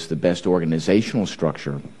believe is the best organizational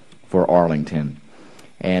structure for Arlington,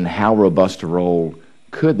 and how robust a role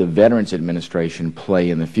could the Veterans Administration play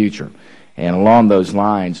in the future? And along those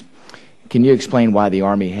lines, can you explain why the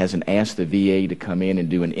Army hasn't asked the VA to come in and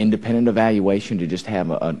do an independent evaluation, to just have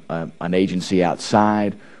an agency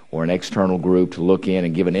outside or an external group to look in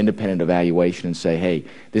and give an independent evaluation and say, hey,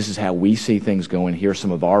 this is how we see things going, here are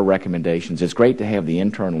some of our recommendations? It's great to have the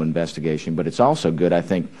internal investigation, but it's also good, I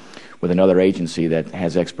think, with another agency that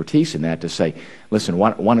has expertise in that, to say, listen,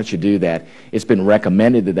 why don't you do that? It's been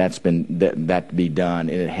recommended that be done,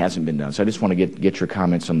 and it hasn't been done. So I just want to get your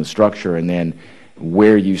comments on the structure, and then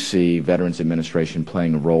where you see Veterans Administration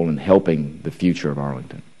playing a role in helping the future of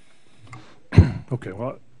Arlington. Okay,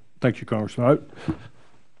 well, thank you, Congressman.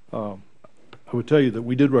 I would tell you that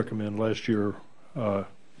we did recommend last year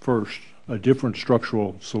first a different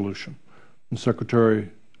structural solution. The Secretary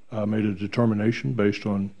made a determination based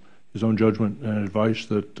on his own judgment and advice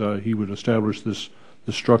that he would establish this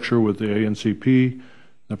structure with the ANCP,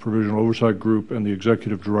 the Provisional Oversight Group, and the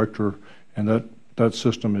Executive Director, and that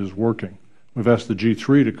system is working. We've asked the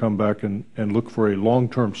G3 to come back and look for a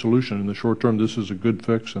long-term solution. In the short term, this is a good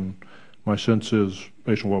fix, and my sense is,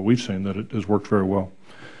 based on what we've seen, that it has worked very well.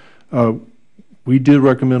 We did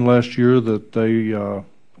recommend last year that they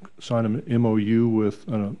sign an MOU with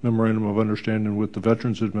a Memorandum of Understanding with the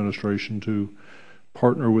Veterans Administration to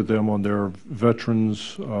partner with them on their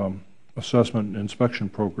Veterans Assessment and Inspection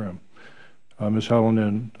Program. Ms.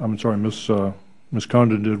 Condon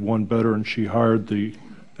did one better, and she hired the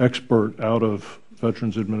expert out of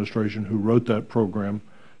Veterans Administration who wrote that program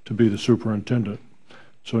to be the superintendent.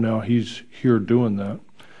 So now he's here doing that.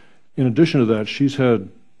 In addition to that, she's had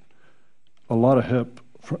a lot of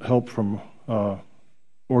help from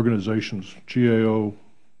organizations. GAO,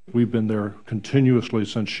 we've been there continuously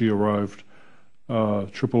since she arrived.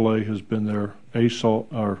 AAA has been there.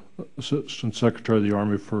 ASALT, our Assistant Secretary of the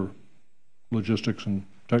Army for Logistics and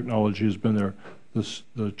Technology, has been there.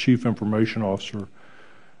 The Chief Information Officer.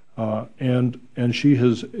 And she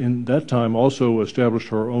has, in that time, also established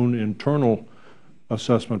her own internal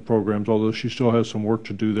assessment programs, although she still has some work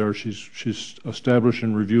to do there. She's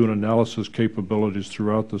establishing review and analysis capabilities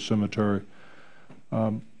throughout the cemetery.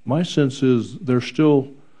 My sense is there's still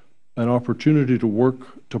an opportunity to work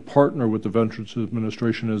to partner with the Veterans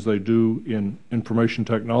Administration as they do in information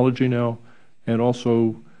technology now, and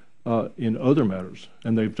also in other matters.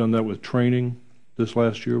 And they've done that with training this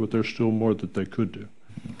last year, but there's still more that they could do.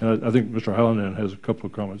 And I think Mr. Hallinan has a couple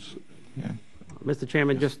of comments. Yeah. Mr.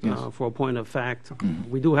 Chairman, just for a point of fact,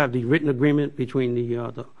 we do have the written agreement between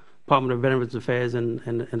the Department of Veterans Affairs and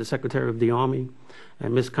the Secretary of the Army.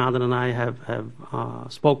 And Ms. Condon and I have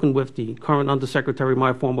spoken with the current Undersecretary,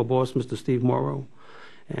 my former boss, Mr. Steve Morrow.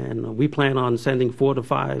 And we plan on sending 4 to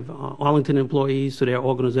 5 Arlington employees to their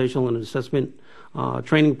organizational and assessment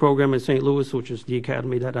training program in St. Louis, which is the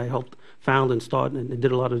academy that I helped found and start, and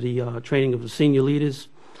did a lot of the training of the senior leaders.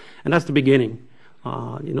 And that's the beginning.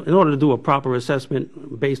 In order to do a proper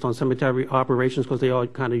assessment based on cemetery operations, because they are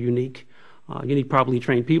kind of unique, you need properly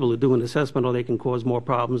trained people to do an assessment, or they can cause more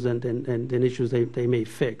problems than issues they may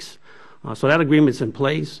fix. So that agreement's in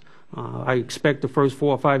place. I expect the first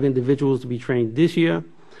 4 or 5 individuals to be trained this year.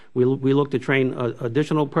 We look to train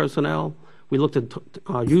additional personnel. We look to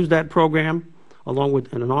use that program along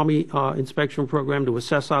with an Army inspection program to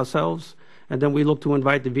assess ourselves. And then we look to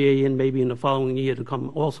invite the VA in maybe in the following year to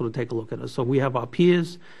come also to take a look at us. So we have our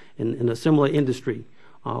peers in a similar industry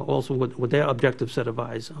also with their objective set of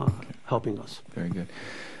eyes helping us. Very good.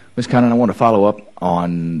 Ms. Condon, I want to follow up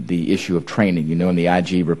on the issue of training. You know, in the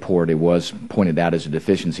IG report, it was pointed out as a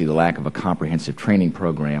deficiency, the lack of a comprehensive training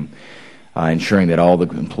program, ensuring that all the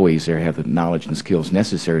employees there have the knowledge and skills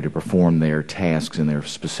necessary to perform their tasks in their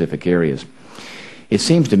specific areas. It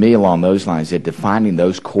seems to me along those lines that defining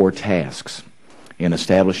those core tasks and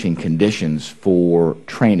establishing conditions for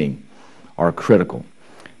training are critical.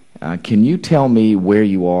 Can you tell me where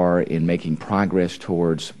you are in making progress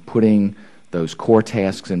towards putting those core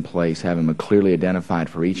tasks in place, having them clearly identified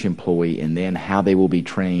for each employee, and then how they will be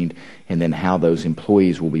trained, and then how those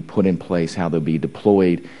employees will be put in place, how they'll be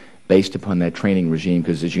deployed based upon that training regime?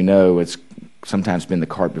 Because as you know, it's sometimes been the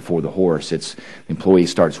cart before the horse. It's the employee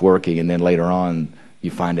starts working, and then later on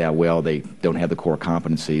you find out, well, they don't have the core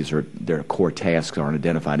competencies or their core tasks aren't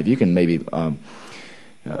identified. If you can maybe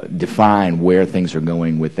define where things are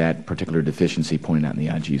going with that particular deficiency pointed out in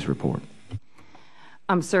the IG's report.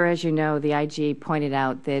 Sir, as you know, the IG pointed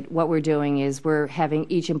out that what we're doing is we're having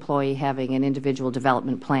each employee having an individual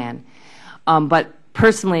development plan. But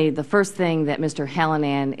Personally, the first thing that Mr.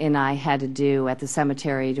 Hallinan and I had to do at the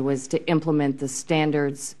cemetery was to implement the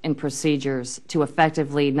standards and procedures to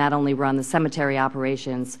effectively not only run the cemetery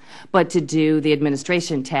operations, but to do the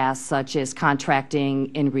administration tasks such as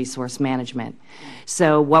contracting and resource management.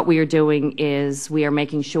 So what we are doing is we are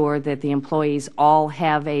making sure that the employees all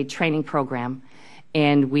have a training program,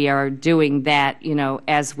 and we are doing that,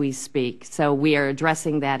 as we speak. So we are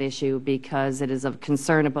addressing that issue because it is of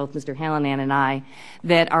concern of both Mr. Hallinan and I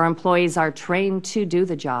that our employees are trained to do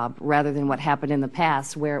the job rather than what happened in the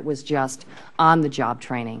past where it was just on-the-job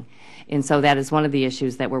training. And so that is one of the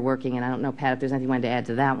issues that we're working, and I don't know, Pat, if there's anything you wanted to add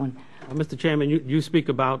to that one. Mr. Chairman, you speak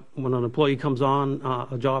about when an employee comes on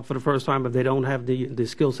a job for the first time, if they don't have the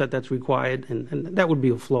skill set that's required, and that would be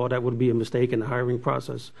a flaw, that would be a mistake in the hiring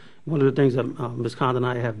process. One of the things that Ms. Condon and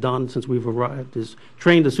I have done since we've arrived is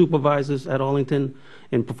train the supervisors at Arlington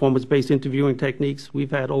in performance-based interviewing techniques.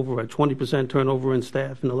 We've had over a 20% turnover in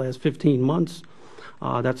staff in the last 15 months.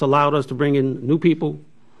 That's allowed us to bring in new people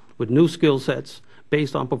with new skill sets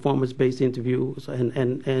based on performance-based interviews,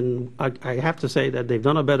 and I have to say that they've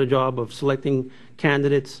done a better job of selecting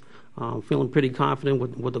candidates, feeling pretty confident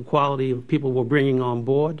with the quality of people we're bringing on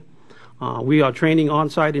board. We are training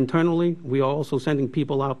on-site internally. We are also sending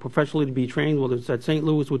people out professionally to be trained, whether it's at St.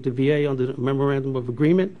 Louis with the VA under the Memorandum of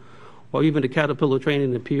Agreement, or even the Caterpillar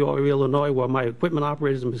training in Peoria, Illinois, where my equipment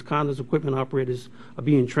operators and Ms. Condon's equipment operators are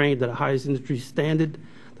being trained at the highest industry standard.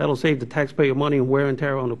 That'll save the taxpayer money and wear and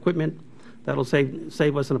tear on equipment. That'll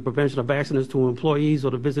save us in the prevention of accidents to employees or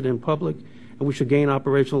to visiting public, and we should gain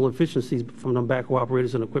operational efficiencies from the backhoe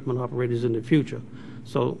operators and equipment operators in the future.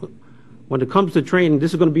 So when it comes to training,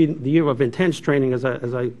 this is going to be the year of intense training, as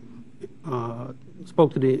I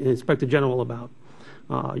spoke to the Inspector General about.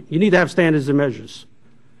 You need to have standards and measures.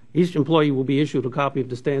 Each employee will be issued a copy of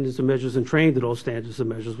the standards and measures and trained to those standards and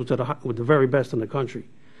measures, which are with the very best in the country.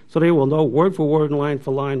 So they will know word for word and line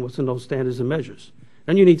for line what's in those standards and measures.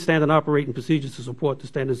 Then you need standard operating procedures to support the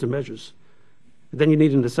standards and measures. Then you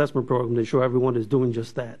need an assessment program to ensure everyone is doing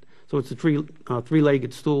just that. So it's a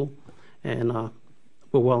three-legged stool, and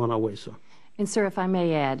we're well on our way, sir. And, sir, if I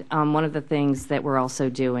may add, one of the things that we're also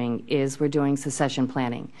doing is we're doing succession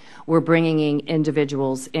planning. We're bringing in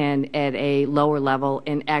individuals in at a lower level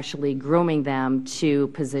and actually grooming them to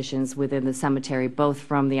positions within the cemetery, both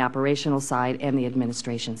from the operational side and the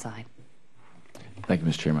administration side. Thank you,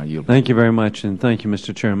 Mr. Chairman. I yield. Thank you very much, and thank you,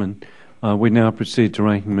 Mr. Chairman. We now proceed to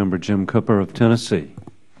Ranking Member Jim Cooper of Tennessee.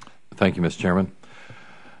 Thank you, Mr. Chairman.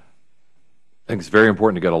 I think it's very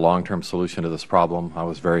important to get a long-term solution to this problem. I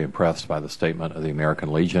was very impressed by the statement of the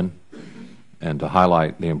American Legion, and to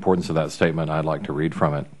highlight the importance of that statement, I'd like to read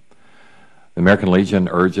from it. The American Legion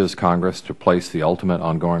urges Congress to place the ultimate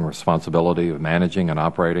ongoing responsibility of managing and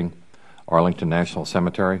operating Arlington National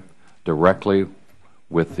Cemetery directly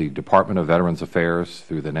with the Department of Veterans Affairs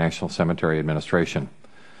through the National Cemetery Administration,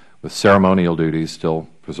 with ceremonial duties still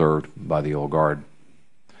preserved by the old guard.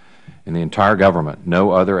 In the entire government,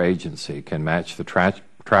 no other agency can match the track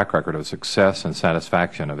record of success and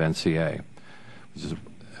satisfaction of NCA, which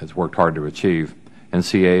has worked hard to achieve.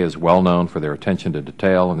 NCA is well known for their attention to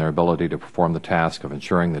detail and their ability to perform the task of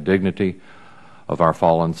ensuring the dignity of our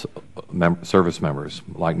fallen service members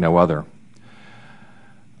like no other.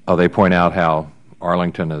 They point out how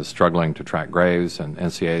Arlington is struggling to track graves, and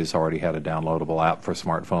NCA has already had a downloadable app for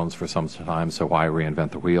smartphones for some time, so why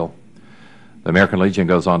reinvent the wheel? The American Legion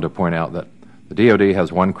goes on to point out that the DoD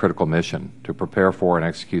has one critical mission: to prepare for and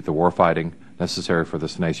execute the warfighting necessary for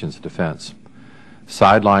this nation's defense.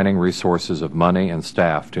 Sidelining resources of money and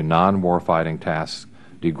staff to non-warfighting tasks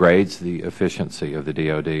degrades the efficiency of the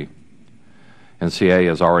DoD.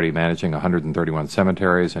 NCA is already managing 131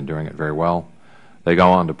 cemeteries and doing it very well. They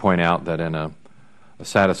go on to point out that in a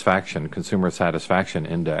consumer satisfaction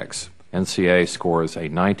index, NCA scores a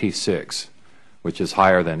 96, which is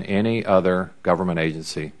higher than any other government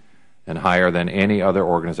agency and higher than any other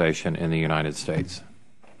organization in the United States.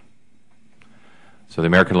 So the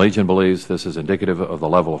American Legion believes this is indicative of the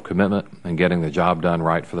level of commitment and getting the job done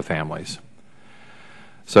right for the families.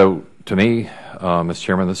 So to me, Mr.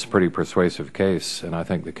 Chairman, this is a pretty persuasive case, and I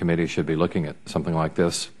think the committee should be looking at something like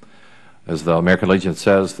this. As the American Legion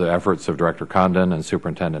says, the efforts of Director Condon and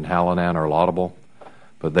Superintendent Hallinan are laudable,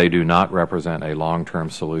 but they do not represent a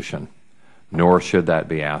long-term solution, nor should that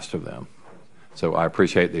be asked of them. So I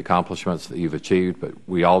appreciate the accomplishments that you've achieved, but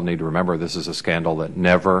we all need to remember this is a scandal that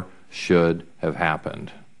never should have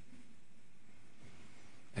happened.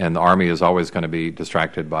 And the Army is always going to be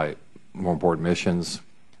distracted by more important missions.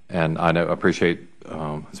 And I appreciate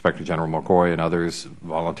Inspector General McCoy and others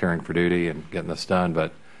volunteering for duty and getting this done,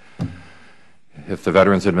 but if the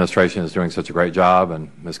Veterans Administration is doing such a great job,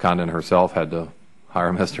 and Ms. Condon herself had to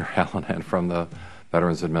hire Mr. Hallinan from the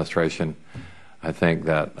Veterans Administration, I think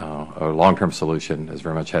that a long-term solution is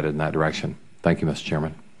very much headed in that direction. Thank you, Mr.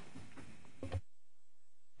 Chairman.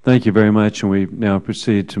 Thank you very much, and we now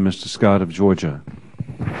proceed to Mr. Scott of Georgia.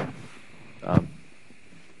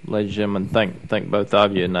 Ladies and gentlemen, thank both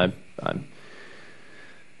of you, and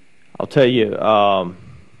I'll tell you,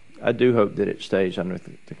 I do hope that it stays under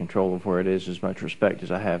the control of where it is. As much respect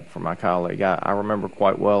as I have for my colleague, I remember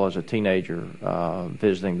quite well as a teenager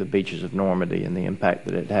visiting the beaches of Normandy and the impact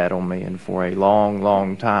that it had on me. And for a long,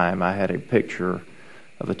 long time, I had a picture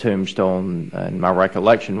of a tombstone, and my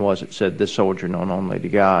recollection was it said, "This soldier known only to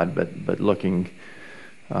God." But looking,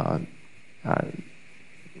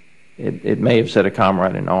 it may have said, "A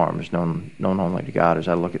comrade in arms, known only to God." As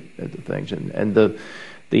I look at the things and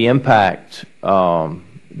the impact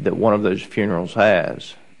that one of those funerals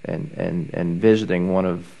has, and visiting one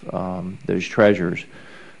of those treasures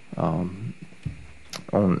on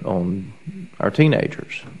our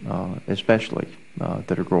teenagers, especially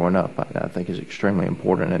that are growing up, I think is extremely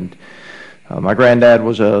important. And my granddad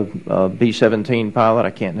was a B-17 pilot.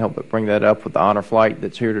 I can't help but bring that up with the honor flight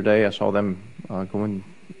that's here today. I saw them going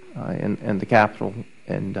in the Capitol,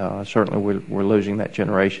 and certainly we're losing that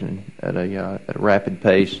generation at a rapid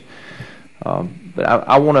pace. But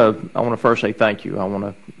I want to first say thank you. I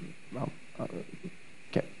want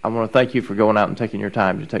to thank you for going out and taking your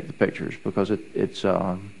time to take the pictures, because it's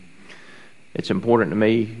important to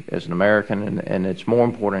me as an American, and it's more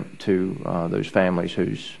important to those families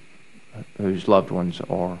whose loved ones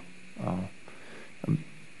are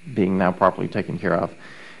being now properly taken care of.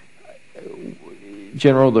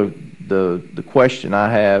 General, the question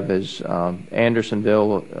I have is,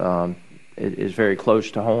 Andersonville is very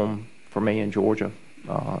close to home for me in Georgia.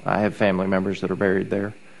 I have family members that are buried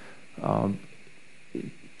there. Are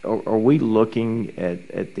we looking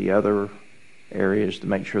at the other areas to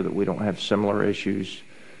make sure that we don't have similar issues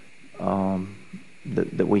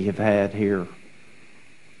that we have had here?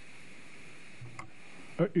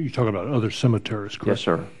 You talk about other cemeteries, correct? Yes,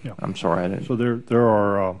 sir. Yeah. I'm sorry, I didn't. So there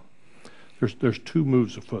are there's two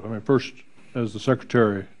moves afoot. I mean, first, as the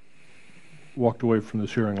Secretary walked away from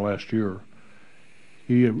this hearing last year,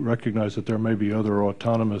 he recognized that there may be other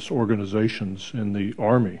autonomous organizations in the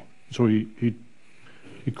Army. So he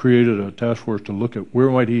created a task force to look at where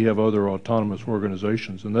might he have other autonomous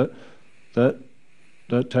organizations, and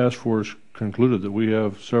that task force concluded that we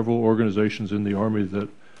have several organizations in the Army that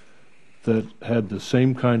had the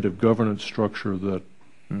same kind of governance structure that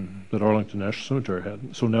Arlington National Cemetery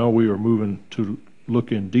had. So now we are moving to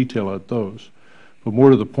look in detail at those. But more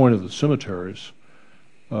to the point of the cemeteries,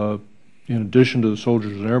 in addition to the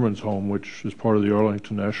Soldiers and Airmen's Home, which is part of the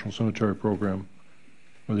Arlington National Cemetery Program,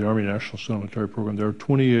 or the Army National Cemetery Program, there are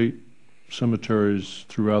 28 cemeteries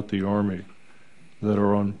throughout the Army that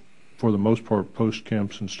are on, for the most part, post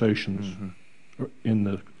camps and stations in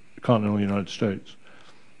the continental United States.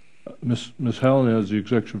 Ms. Hallinan, as the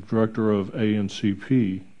Executive Director of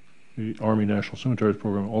ANCP, the Army National Cemeteries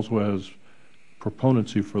Program, also has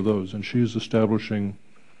proponency for those, and she's establishing,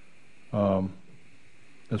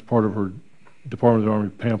 as part of her Department of the Army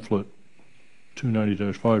pamphlet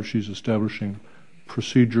 290-5, she's establishing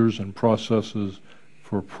procedures and processes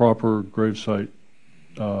for proper gravesite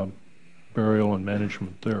burial and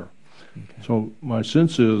management there. Okay. So my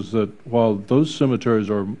sense is that while those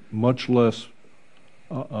cemeteries are much less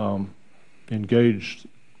engaged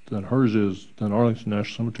than hers is, than Arlington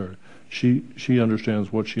National Cemetery, she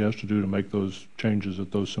understands what she has to do to make those changes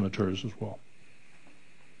at those cemeteries as well.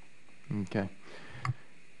 Okay.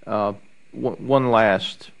 One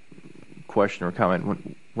last question or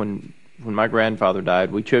comment. When my grandfather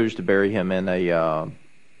died, we chose to bury him in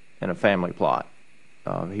a family plot.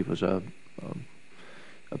 He was a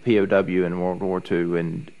POW in World War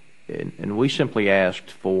II, and we simply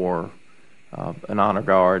asked for an honor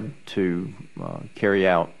guard to carry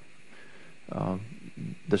out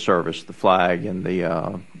the service, the flag, and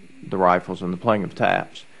the rifles, and the playing of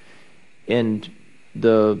taps. And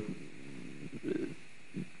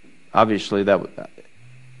obviously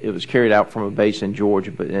it was carried out from a base in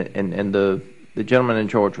Georgia, but and the gentleman in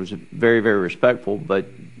charge was very, very respectful, but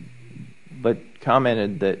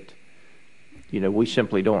commented that, we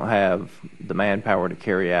simply don't have the manpower to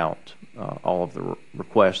carry out all of the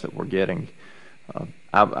requests that we're getting.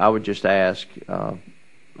 I would just ask,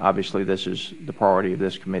 obviously this is the priority of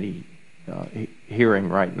this committee hearing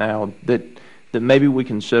right now, that maybe we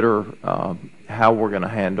consider how we're going to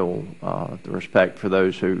handle the respect for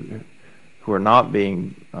those who are not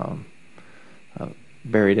being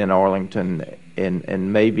buried in Arlington,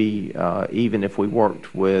 and maybe even if we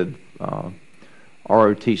worked with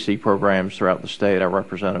ROTC programs throughout the state. I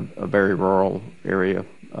represent a very rural area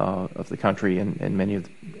of the country in many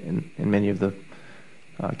of the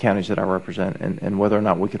counties that I represent, and whether or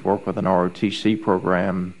not we could work with an ROTC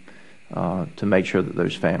program to make sure that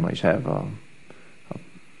those families have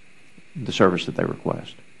the service that they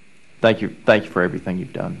request. Thank you for everything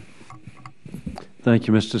you've done. Thank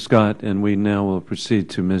you, Mr. Scott. And we now will proceed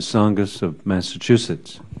to Ms. Zongas of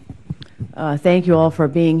Massachusetts. Thank you all for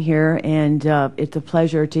being here, and it's a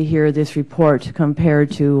pleasure to hear this report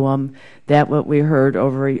compared to which we heard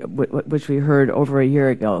over a year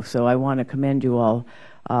ago. So I want to commend you all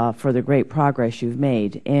for the great progress you've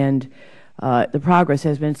made. And the progress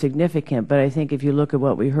has been significant, but I think if you look at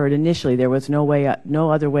what we heard initially, there was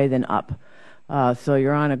no other way than up. So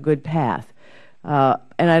you're on a good path.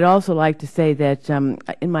 And I'd also like to say that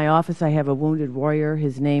in my office I have a wounded warrior.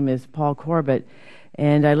 His name is Paul Corbett,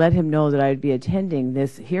 and I let him know that I'd be attending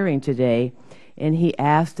this hearing today, and he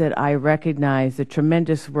asked that I recognize the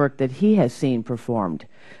tremendous work that he has seen performed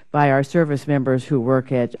by our service members who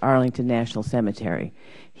work at Arlington National Cemetery.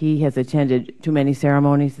 He has attended too many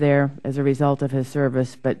ceremonies there as a result of his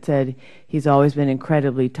service, but said he's always been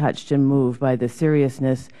incredibly touched and moved by the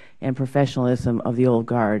seriousness and professionalism of the old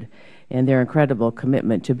guard and their incredible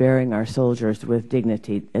commitment to burying our soldiers with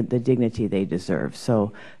dignity, the dignity they deserve.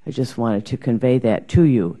 So I just wanted to convey that to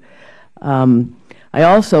you. I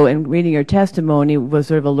also, in reading your testimony, was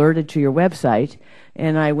sort of alerted to your website,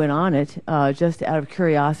 and I went on it just out of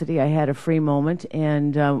curiosity. I had a free moment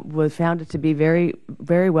and found it to be very,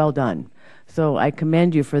 very well done. So I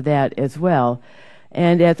commend you for that as well.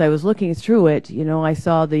 And as I was looking through it, you know, I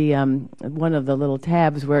saw the one of the little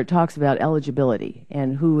tabs where it talks about eligibility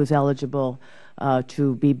and who is eligible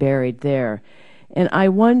to be buried there. And I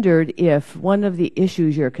wondered if one of the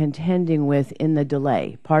issues you're contending with in the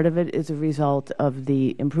delay, part of it is a result of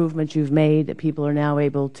the improvements you've made that people are now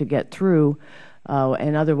able to get through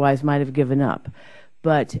and otherwise might have given up.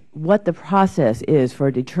 But what the process is for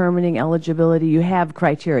determining eligibility, you have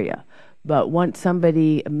criteria. But once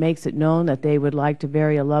somebody makes it known that they would like to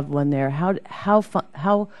bury a loved one there,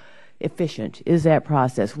 how efficient is that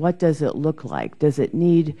process? What does it look like? Does it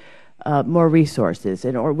need more resources,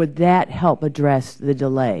 or would that help address the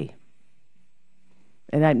delay?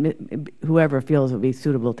 And whoever feels it would be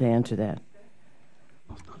suitable to answer that.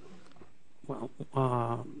 Well,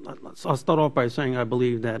 I'll start off by saying I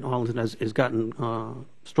believe that Arlington has gotten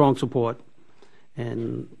strong support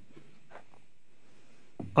and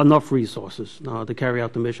enough resources to carry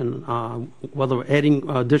out the mission. Whether adding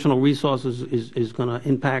additional resources is going to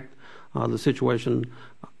impact the situation,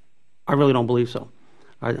 I really don't believe so.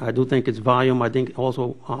 I do think it's volume. I think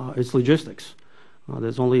also it's logistics.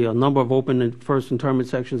 There's only a number of open and first interment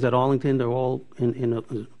sections at Arlington. They're all in a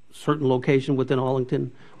certain location within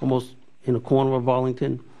Arlington, almost in a corner of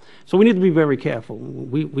Arlington. So we need to be very careful.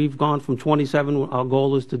 We've gone from 27. Our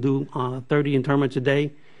goal is to do 30 interments a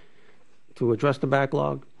day to address the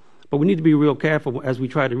backlog. But we need to be real careful as we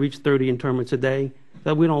try to reach 30 interments a day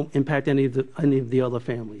that we don't impact any of the other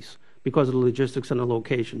families because of the logistics and the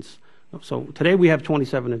locations. So today we have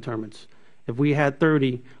 27 interments. If we had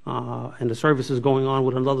 30 and the service is going on,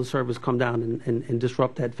 would another service come down and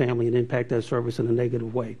disrupt that family and impact that service in a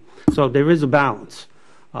negative way? So there is a balance.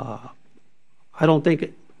 I don't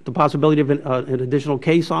think the possibility of an additional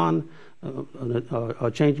case on,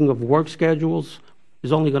 a changing of work schedules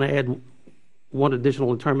is only going to add one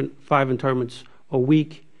additional interment, 5 interments a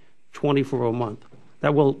week, 20 for a month.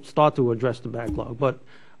 That will start to address the backlog. But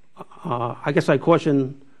I guess I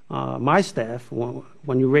caution my staff,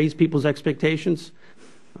 when you raise people's expectations,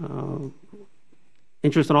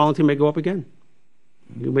 interest in Arlington may go up again.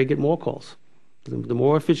 You may get more calls. The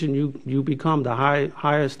more efficient you become, the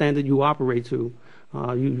higher standard you operate to,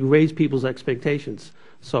 you raise people's expectations.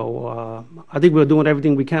 So I think we're doing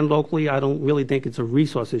everything we can locally. I don't really think it's a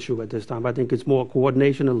resource issue at this time. I think it's more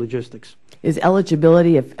coordination and logistics. Is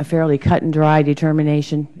eligibility a fairly cut and dry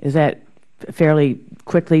determination? Is that fairly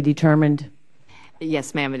quickly determined?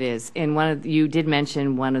 Yes, ma'am, it is. And you did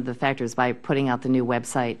mention one of the factors by putting out the new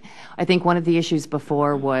website. I think one of the issues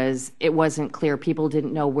before was it wasn't clear. People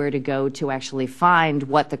didn't know where to go to actually find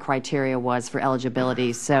what the criteria was for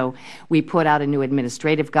eligibility. So we put out a new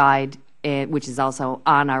administrative guide, which is also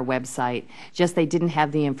on our website. Just they didn't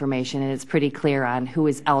have the information, and it's pretty clear on who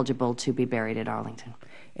is eligible to be buried at Arlington.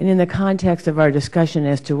 And in the context of our discussion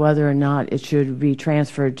as to whether or not it should be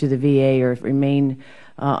transferred to the VA or remain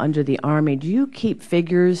under the Army, do you keep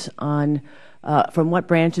figures on from what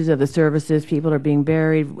branches of the services people are being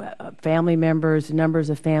buried, family members, numbers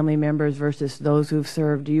of family members versus those who've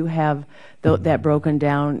served? Do you have that broken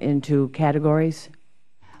down into categories?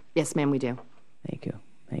 Yes, ma'am, we do. Thank you.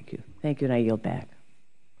 Thank you. Thank you, and I yield back.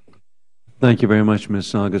 Thank you very much, Ms.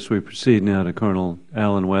 Saugus. We proceed now to Colonel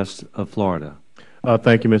Alan West of Florida.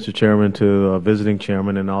 Thank you, Mr. Chairman, to visiting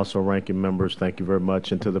chairman and also ranking members. Thank you very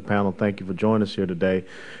much. And to the panel, thank you for joining us here today.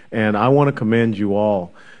 And I want to commend you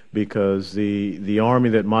all because the Army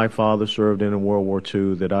that my father served in World War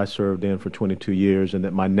II, that I served in for 22 years, and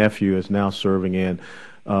that my nephew is now serving in,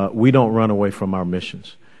 we don't run away from our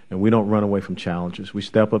missions. And we don't run away from challenges. We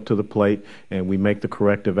step up to the plate and we make the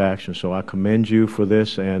corrective action. So I commend you for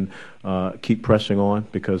this and keep pressing on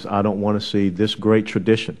because I don't want to see this great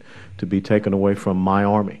tradition to be taken away from my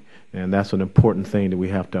Army. And that's an important thing that we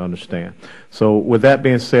have to understand. So with that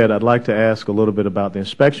being said, I'd like to ask a little bit about the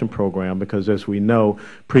inspection program because as we know,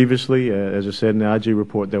 previously, as I said in the IG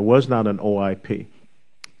report, there was not an OIP.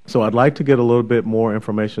 So I'd like to get a little bit more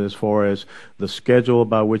information as far as the schedule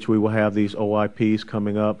by which we will have these OIPs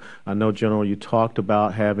coming up. I know, General, you talked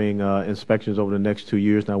about having inspections over the next 2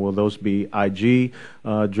 years. Now, will those be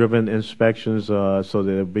IG-driven inspections so that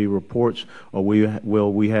there will be reports, or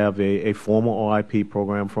will we have a formal OIP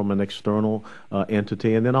program from an external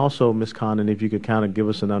entity? And then also, Ms. Condon, if you could kind of give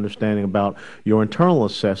us an understanding about your internal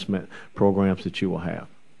assessment programs that you will have.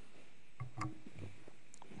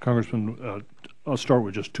 Congressman, I'll start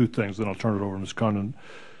with just two things, then I'll turn it over to Ms. Condon.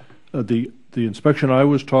 The inspection I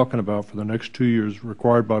was talking about for the next 2 years,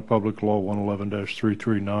 required by Public Law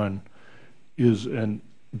 111-339, is an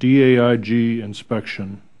DAIG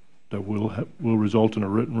inspection that will result in a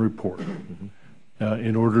written report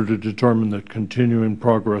in order to determine that continuing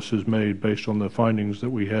progress is made based on the findings that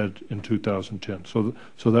we had in 2010.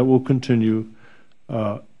 So that will continue.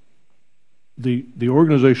 The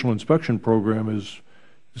organizational inspection program is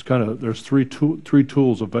kind of, there's three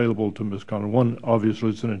tools available to Ms. Condon. One,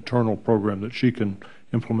 obviously, it's an internal program that she can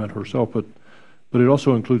implement herself, but it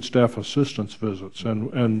also includes staff assistance visits.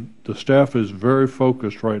 And the staff is very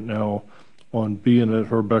focused right now on being at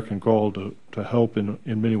her beck and call to help in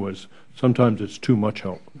many ways. Sometimes it's too much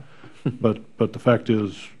help, but the fact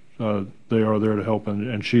is they are there to help,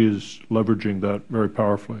 and she is leveraging that very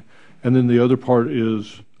powerfully. And then the other part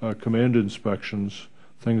is command inspections,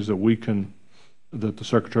 things that the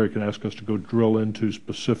Secretary can ask us to go drill into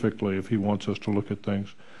specifically if he wants us to look at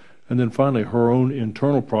things. And then finally, her own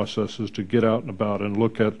internal processes to get out and about and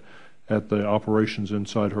look at the operations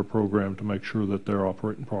inside her program to make sure that they're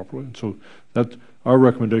operating properly. And so our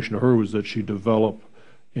recommendation to her was that she develop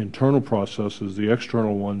internal processes. The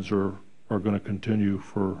external ones are going to continue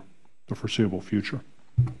for the foreseeable future.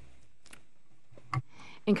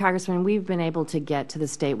 And Congressman, we've been able to get to the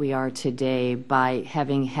state we are today by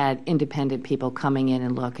having had independent people coming in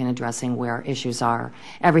and look and addressing where our issues are.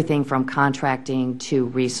 Everything from contracting to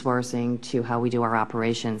resourcing to how we do our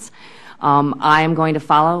operations. I am going to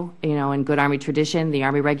follow, in good Army tradition, the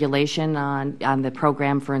Army regulation on the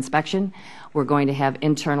program for inspection. We're going to have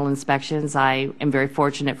internal inspections. I am very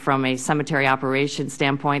fortunate from a cemetery operations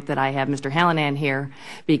standpoint that I have Mr. Hallinan here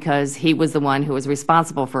because he was the one who was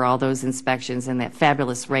responsible for all those inspections and that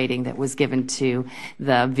fabulous rating that was given to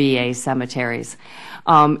the VA cemeteries.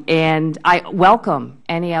 And I welcome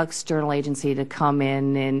any external agency to come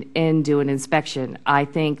in and do an inspection. I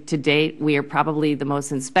think to date we are probably the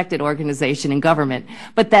most inspected organization in government,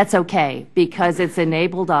 but that's okay because it's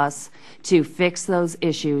enabled us to fix those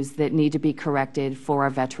issues that need to be corrected for our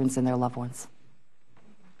veterans and their loved ones.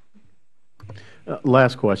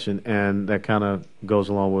 Last question, and that kind of goes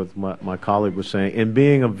along with what my colleague was saying. In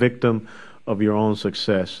being a victim of your own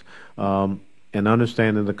success and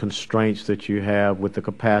understanding the constraints that you have with the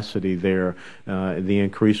capacity there, the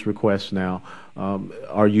increased requests now,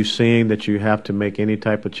 are you seeing that you have to make any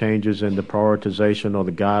type of changes in the prioritization or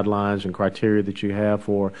the guidelines and criteria that you have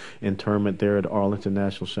for interment there at Arlington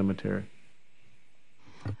National Cemetery?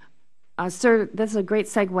 Sir, that's a great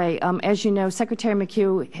segue. As you know, Secretary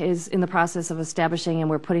McHugh is in the process of establishing,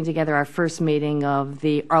 and we're putting together our first meeting of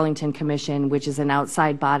the Arlington Commission, which is an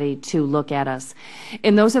outside body to look at us.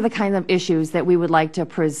 And those are the kind of issues that we would like to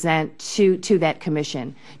present to that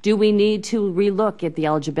commission. Do we need to relook at the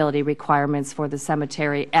eligibility requirements for the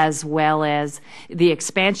cemetery as well as the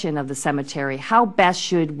expansion of the cemetery? How best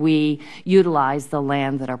should we utilize the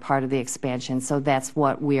land that are part of the expansion? So that's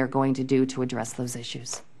what we are going to do to address those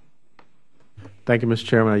issues. Thank you, Mr.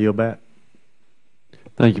 Chairman. I yield back.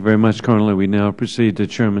 Thank you very much, Colonel. We now proceed to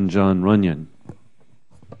Chairman John Runyon.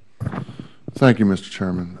 Thank you, Mr.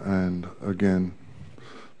 Chairman. And again,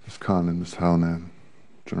 Ms. Condon, Ms. Hallinan,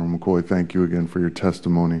 General McCoy, thank you again for your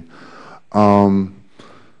testimony.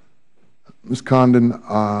 Ms. Condon,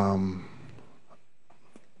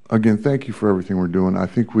 again, thank you for everything we're doing. I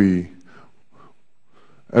think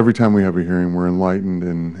every time we have a hearing, we're enlightened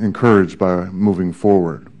and encouraged by moving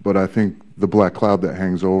forward. But I think the black cloud that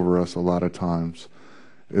hangs over us a lot of times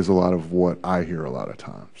is a lot of what I hear a lot of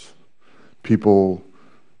times. People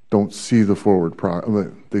don't see the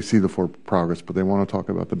they see the forward progress, but they want to talk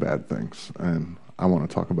about the bad things, and I want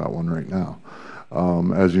to talk about one right now.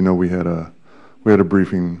 As you know, we had a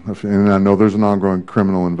briefing, and I know there's an ongoing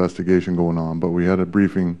criminal investigation going on, but we had a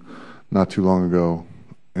briefing not too long ago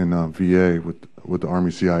in VA with the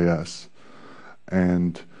Army CIS,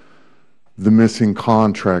 and the missing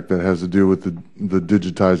contract that has to do with the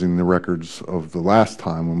digitizing the records of the last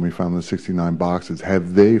time when we found the 69 boxes.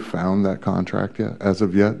 Have they found that contract yet, as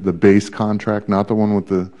of yet? The base contract, not the one with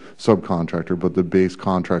the subcontractor, but the base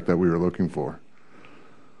contract that we were looking for?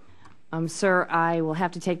 Sir, I will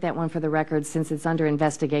have to take that one for the record. Since it's under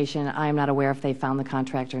investigation, I am not aware if they found the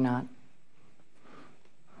contract or not.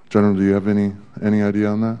 General, do you have any idea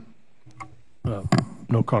on that?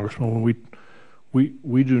 No, Congressman.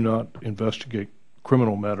 We do not investigate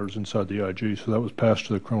criminal matters inside the IG, so that was passed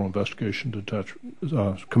to the Criminal Investigation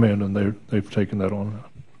Command, and they've taken that on.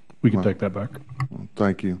 We can take that back. Well,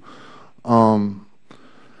 thank you. And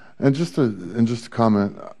just to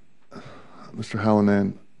comment, Mr.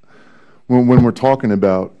 Hallinan, when we're talking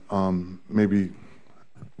about maybe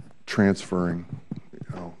transferring,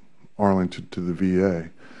 Arlington to the VA,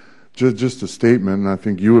 just a statement, and I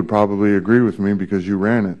think you would probably agree with me because you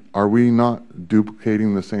ran it. Are we not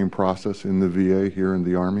duplicating the same process in the VA here in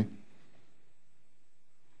the Army?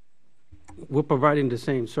 We're providing the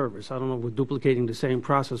same service. I don't know if we're duplicating the same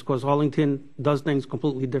process, because Arlington does things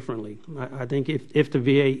completely differently. I think if the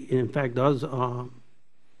VA, in fact, does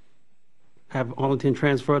have Arlington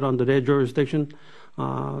transferred under their jurisdiction,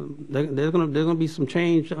 there's going to be some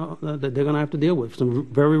change that they're going to have to deal with, some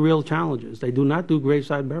very real challenges. They do not do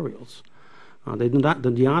graveside burials. They do not.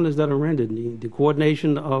 The honors that are rendered, the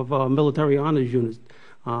coordination of military honors units,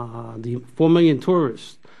 the 4 million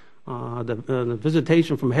tourists, the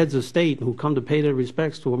visitation from heads of state who come to pay their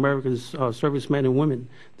respects to America's servicemen and women.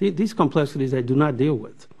 These complexities they do not deal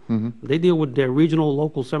with. Mm-hmm. They deal with their regional,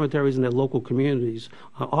 local cemeteries and their local communities.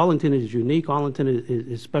 Arlington is unique. Arlington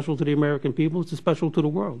is special to the American people. It's special to the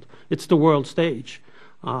world. It's the world stage.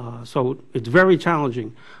 So it's very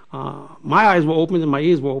challenging. My eyes were open and my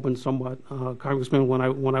ears were open somewhat, Congressman,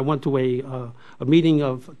 when I went to a meeting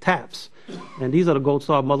of TAPS. And these are the Gold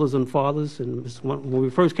Star mothers and fathers. And when we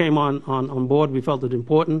first came on board, we felt it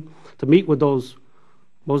important to meet with those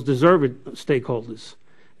most deserved stakeholders.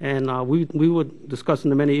 And we were discussing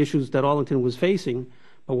the many issues that Arlington was facing.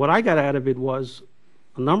 But what I got out of it was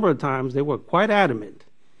a number of times they were quite adamant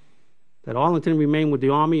that Arlington remain with the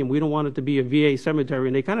Army and we don't want it to be a VA cemetery.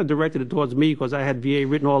 And they kind of directed it towards me because I had VA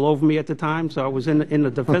written all over me at the time. So I was in the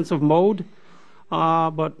defensive mode.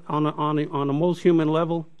 But on a most human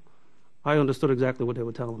level, I understood exactly what they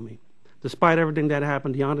were telling me. Despite everything that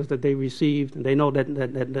happened, the honors that they received, and they know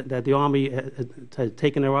that the Army had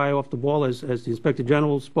taken their eye off the ball, as the Inspector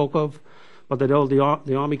General spoke of, but they know the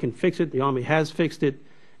Army can fix it, the Army has fixed it,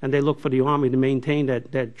 and they look for the Army to maintain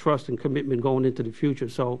that trust and commitment going into the future.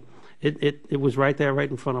 So it was right there,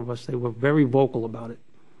 right in front of us. They were very vocal about it.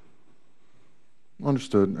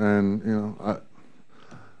 Understood. And,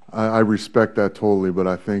 I respect that totally, but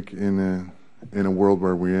I think in a world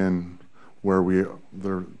where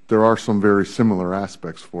there are some very similar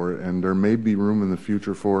aspects for it, and there may be room in the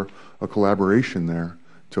future for a collaboration there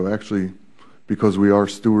to actually, because we are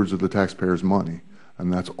stewards of the taxpayers' money,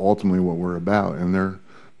 and that's ultimately what we're about. And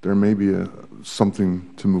there may be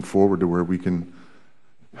something to move forward to where we can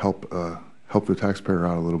help the taxpayer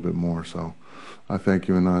out a little bit more. So I thank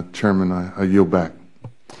you, and Chairman, I yield back.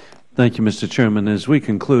 Thank you, Mr. Chairman. As we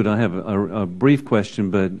conclude, I have a brief question,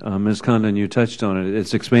 but Ms. Condon, you touched on it.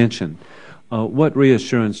 It's expansion. What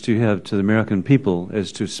reassurance do you have to the American people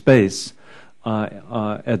as to space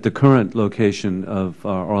at the current location of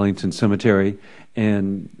Arlington Cemetery?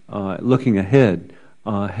 And looking ahead,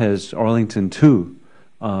 has Arlington 2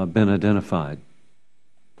 been identified?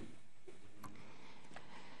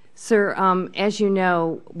 Sir, as you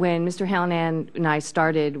know, when Mr. Hallinan and I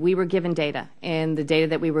started, we were given data, and the data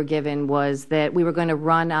that we were given was that we were going to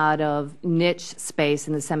run out of niche space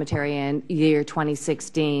in the cemetery in year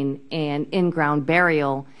 2016 and in-ground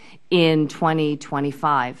burial in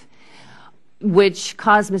 2025, which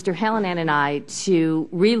caused Mr. Hallinan and I to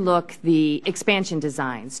relook the expansion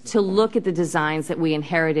designs, to look at the designs that we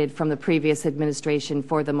inherited from the previous administration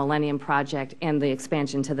for the Millennium Project and the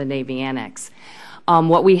expansion to the Navy Annex.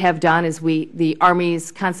 What we have done is the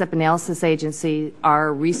Army's Concept Analysis Agency,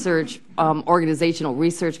 our research, organizational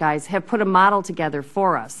research guys, have put a model together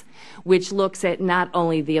for us, which looks at not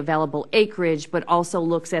only the available acreage, but also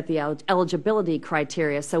looks at the eligibility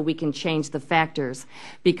criteria so we can change the factors.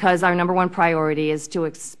 Because our #1 priority is to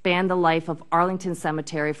expand the life of Arlington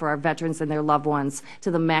Cemetery for our veterans and their loved ones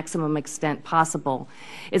to the maximum extent possible.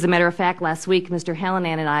 As a matter of fact, last week, Mr.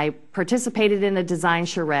 Hallinan and I participated in a design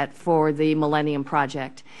charrette for the Millennium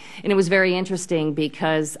Project. And it was very interesting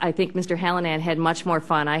because I think Mr. Hallinan had much more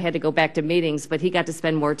fun. I had to go back to meetings, but he got to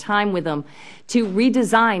spend more time with them to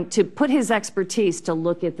redesign, to put his expertise to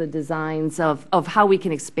look at the designs of how we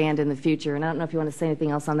can expand in the future. And I don't know if you want to say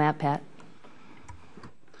anything else on that, Pat.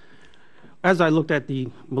 As I looked at the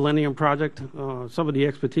Millennium Project, some of the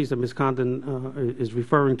expertise that Ms. Condon is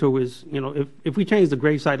referring to is, if we change the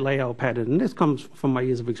gravesite layout pattern, and this comes from my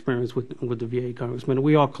years of experience with the VA Congressman,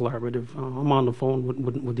 we are collaborative. I'm on the phone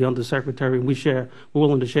with the Undersecretary, and we're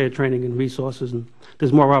willing to share training and resources, and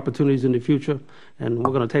there's more opportunities in the future, and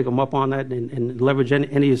we're going to take them up on that and leverage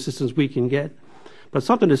any assistance we can get. But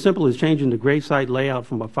something as simple as changing the gravesite layout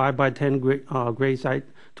from a 5x10 gravesite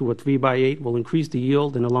to a 3x8 will increase the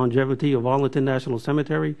yield and the longevity of Arlington National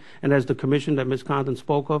Cemetery. And as the commission that Ms. Condon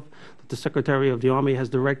spoke of, that the Secretary of the Army has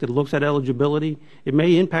directed, looks at eligibility, it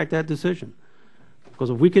may impact that decision. Because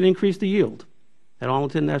if we can increase the yield at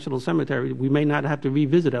Arlington National Cemetery, we may not have to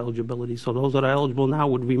revisit eligibility. So those that are eligible now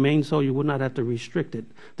would remain so. You would not have to restrict it.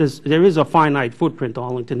 There is a finite footprint to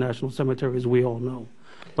Arlington National Cemetery, as we all know.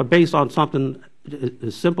 But based on something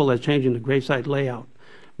as simple as changing the gravesite layout,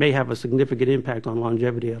 may have a significant impact on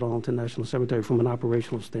longevity at Arlington National Cemetery from an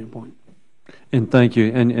operational standpoint. And thank you.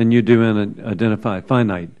 And you do identify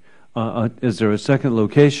finite. Is there a second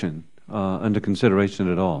location under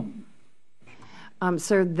consideration at all?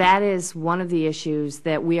 Sir, that is one of the issues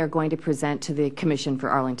that we are going to present to the Commission for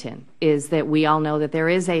Arlington, is that we all know that there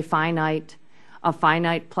is a finite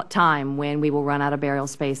time when we will run out of burial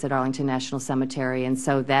space at Arlington National Cemetery, and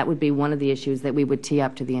so that would be one of the issues that we would tee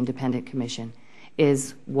up to the Independent Commission,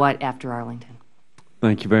 is what after Arlington.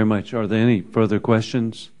 Thank you very much. Are there any further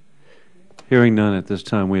questions? Hearing none at this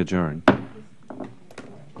time, we adjourn.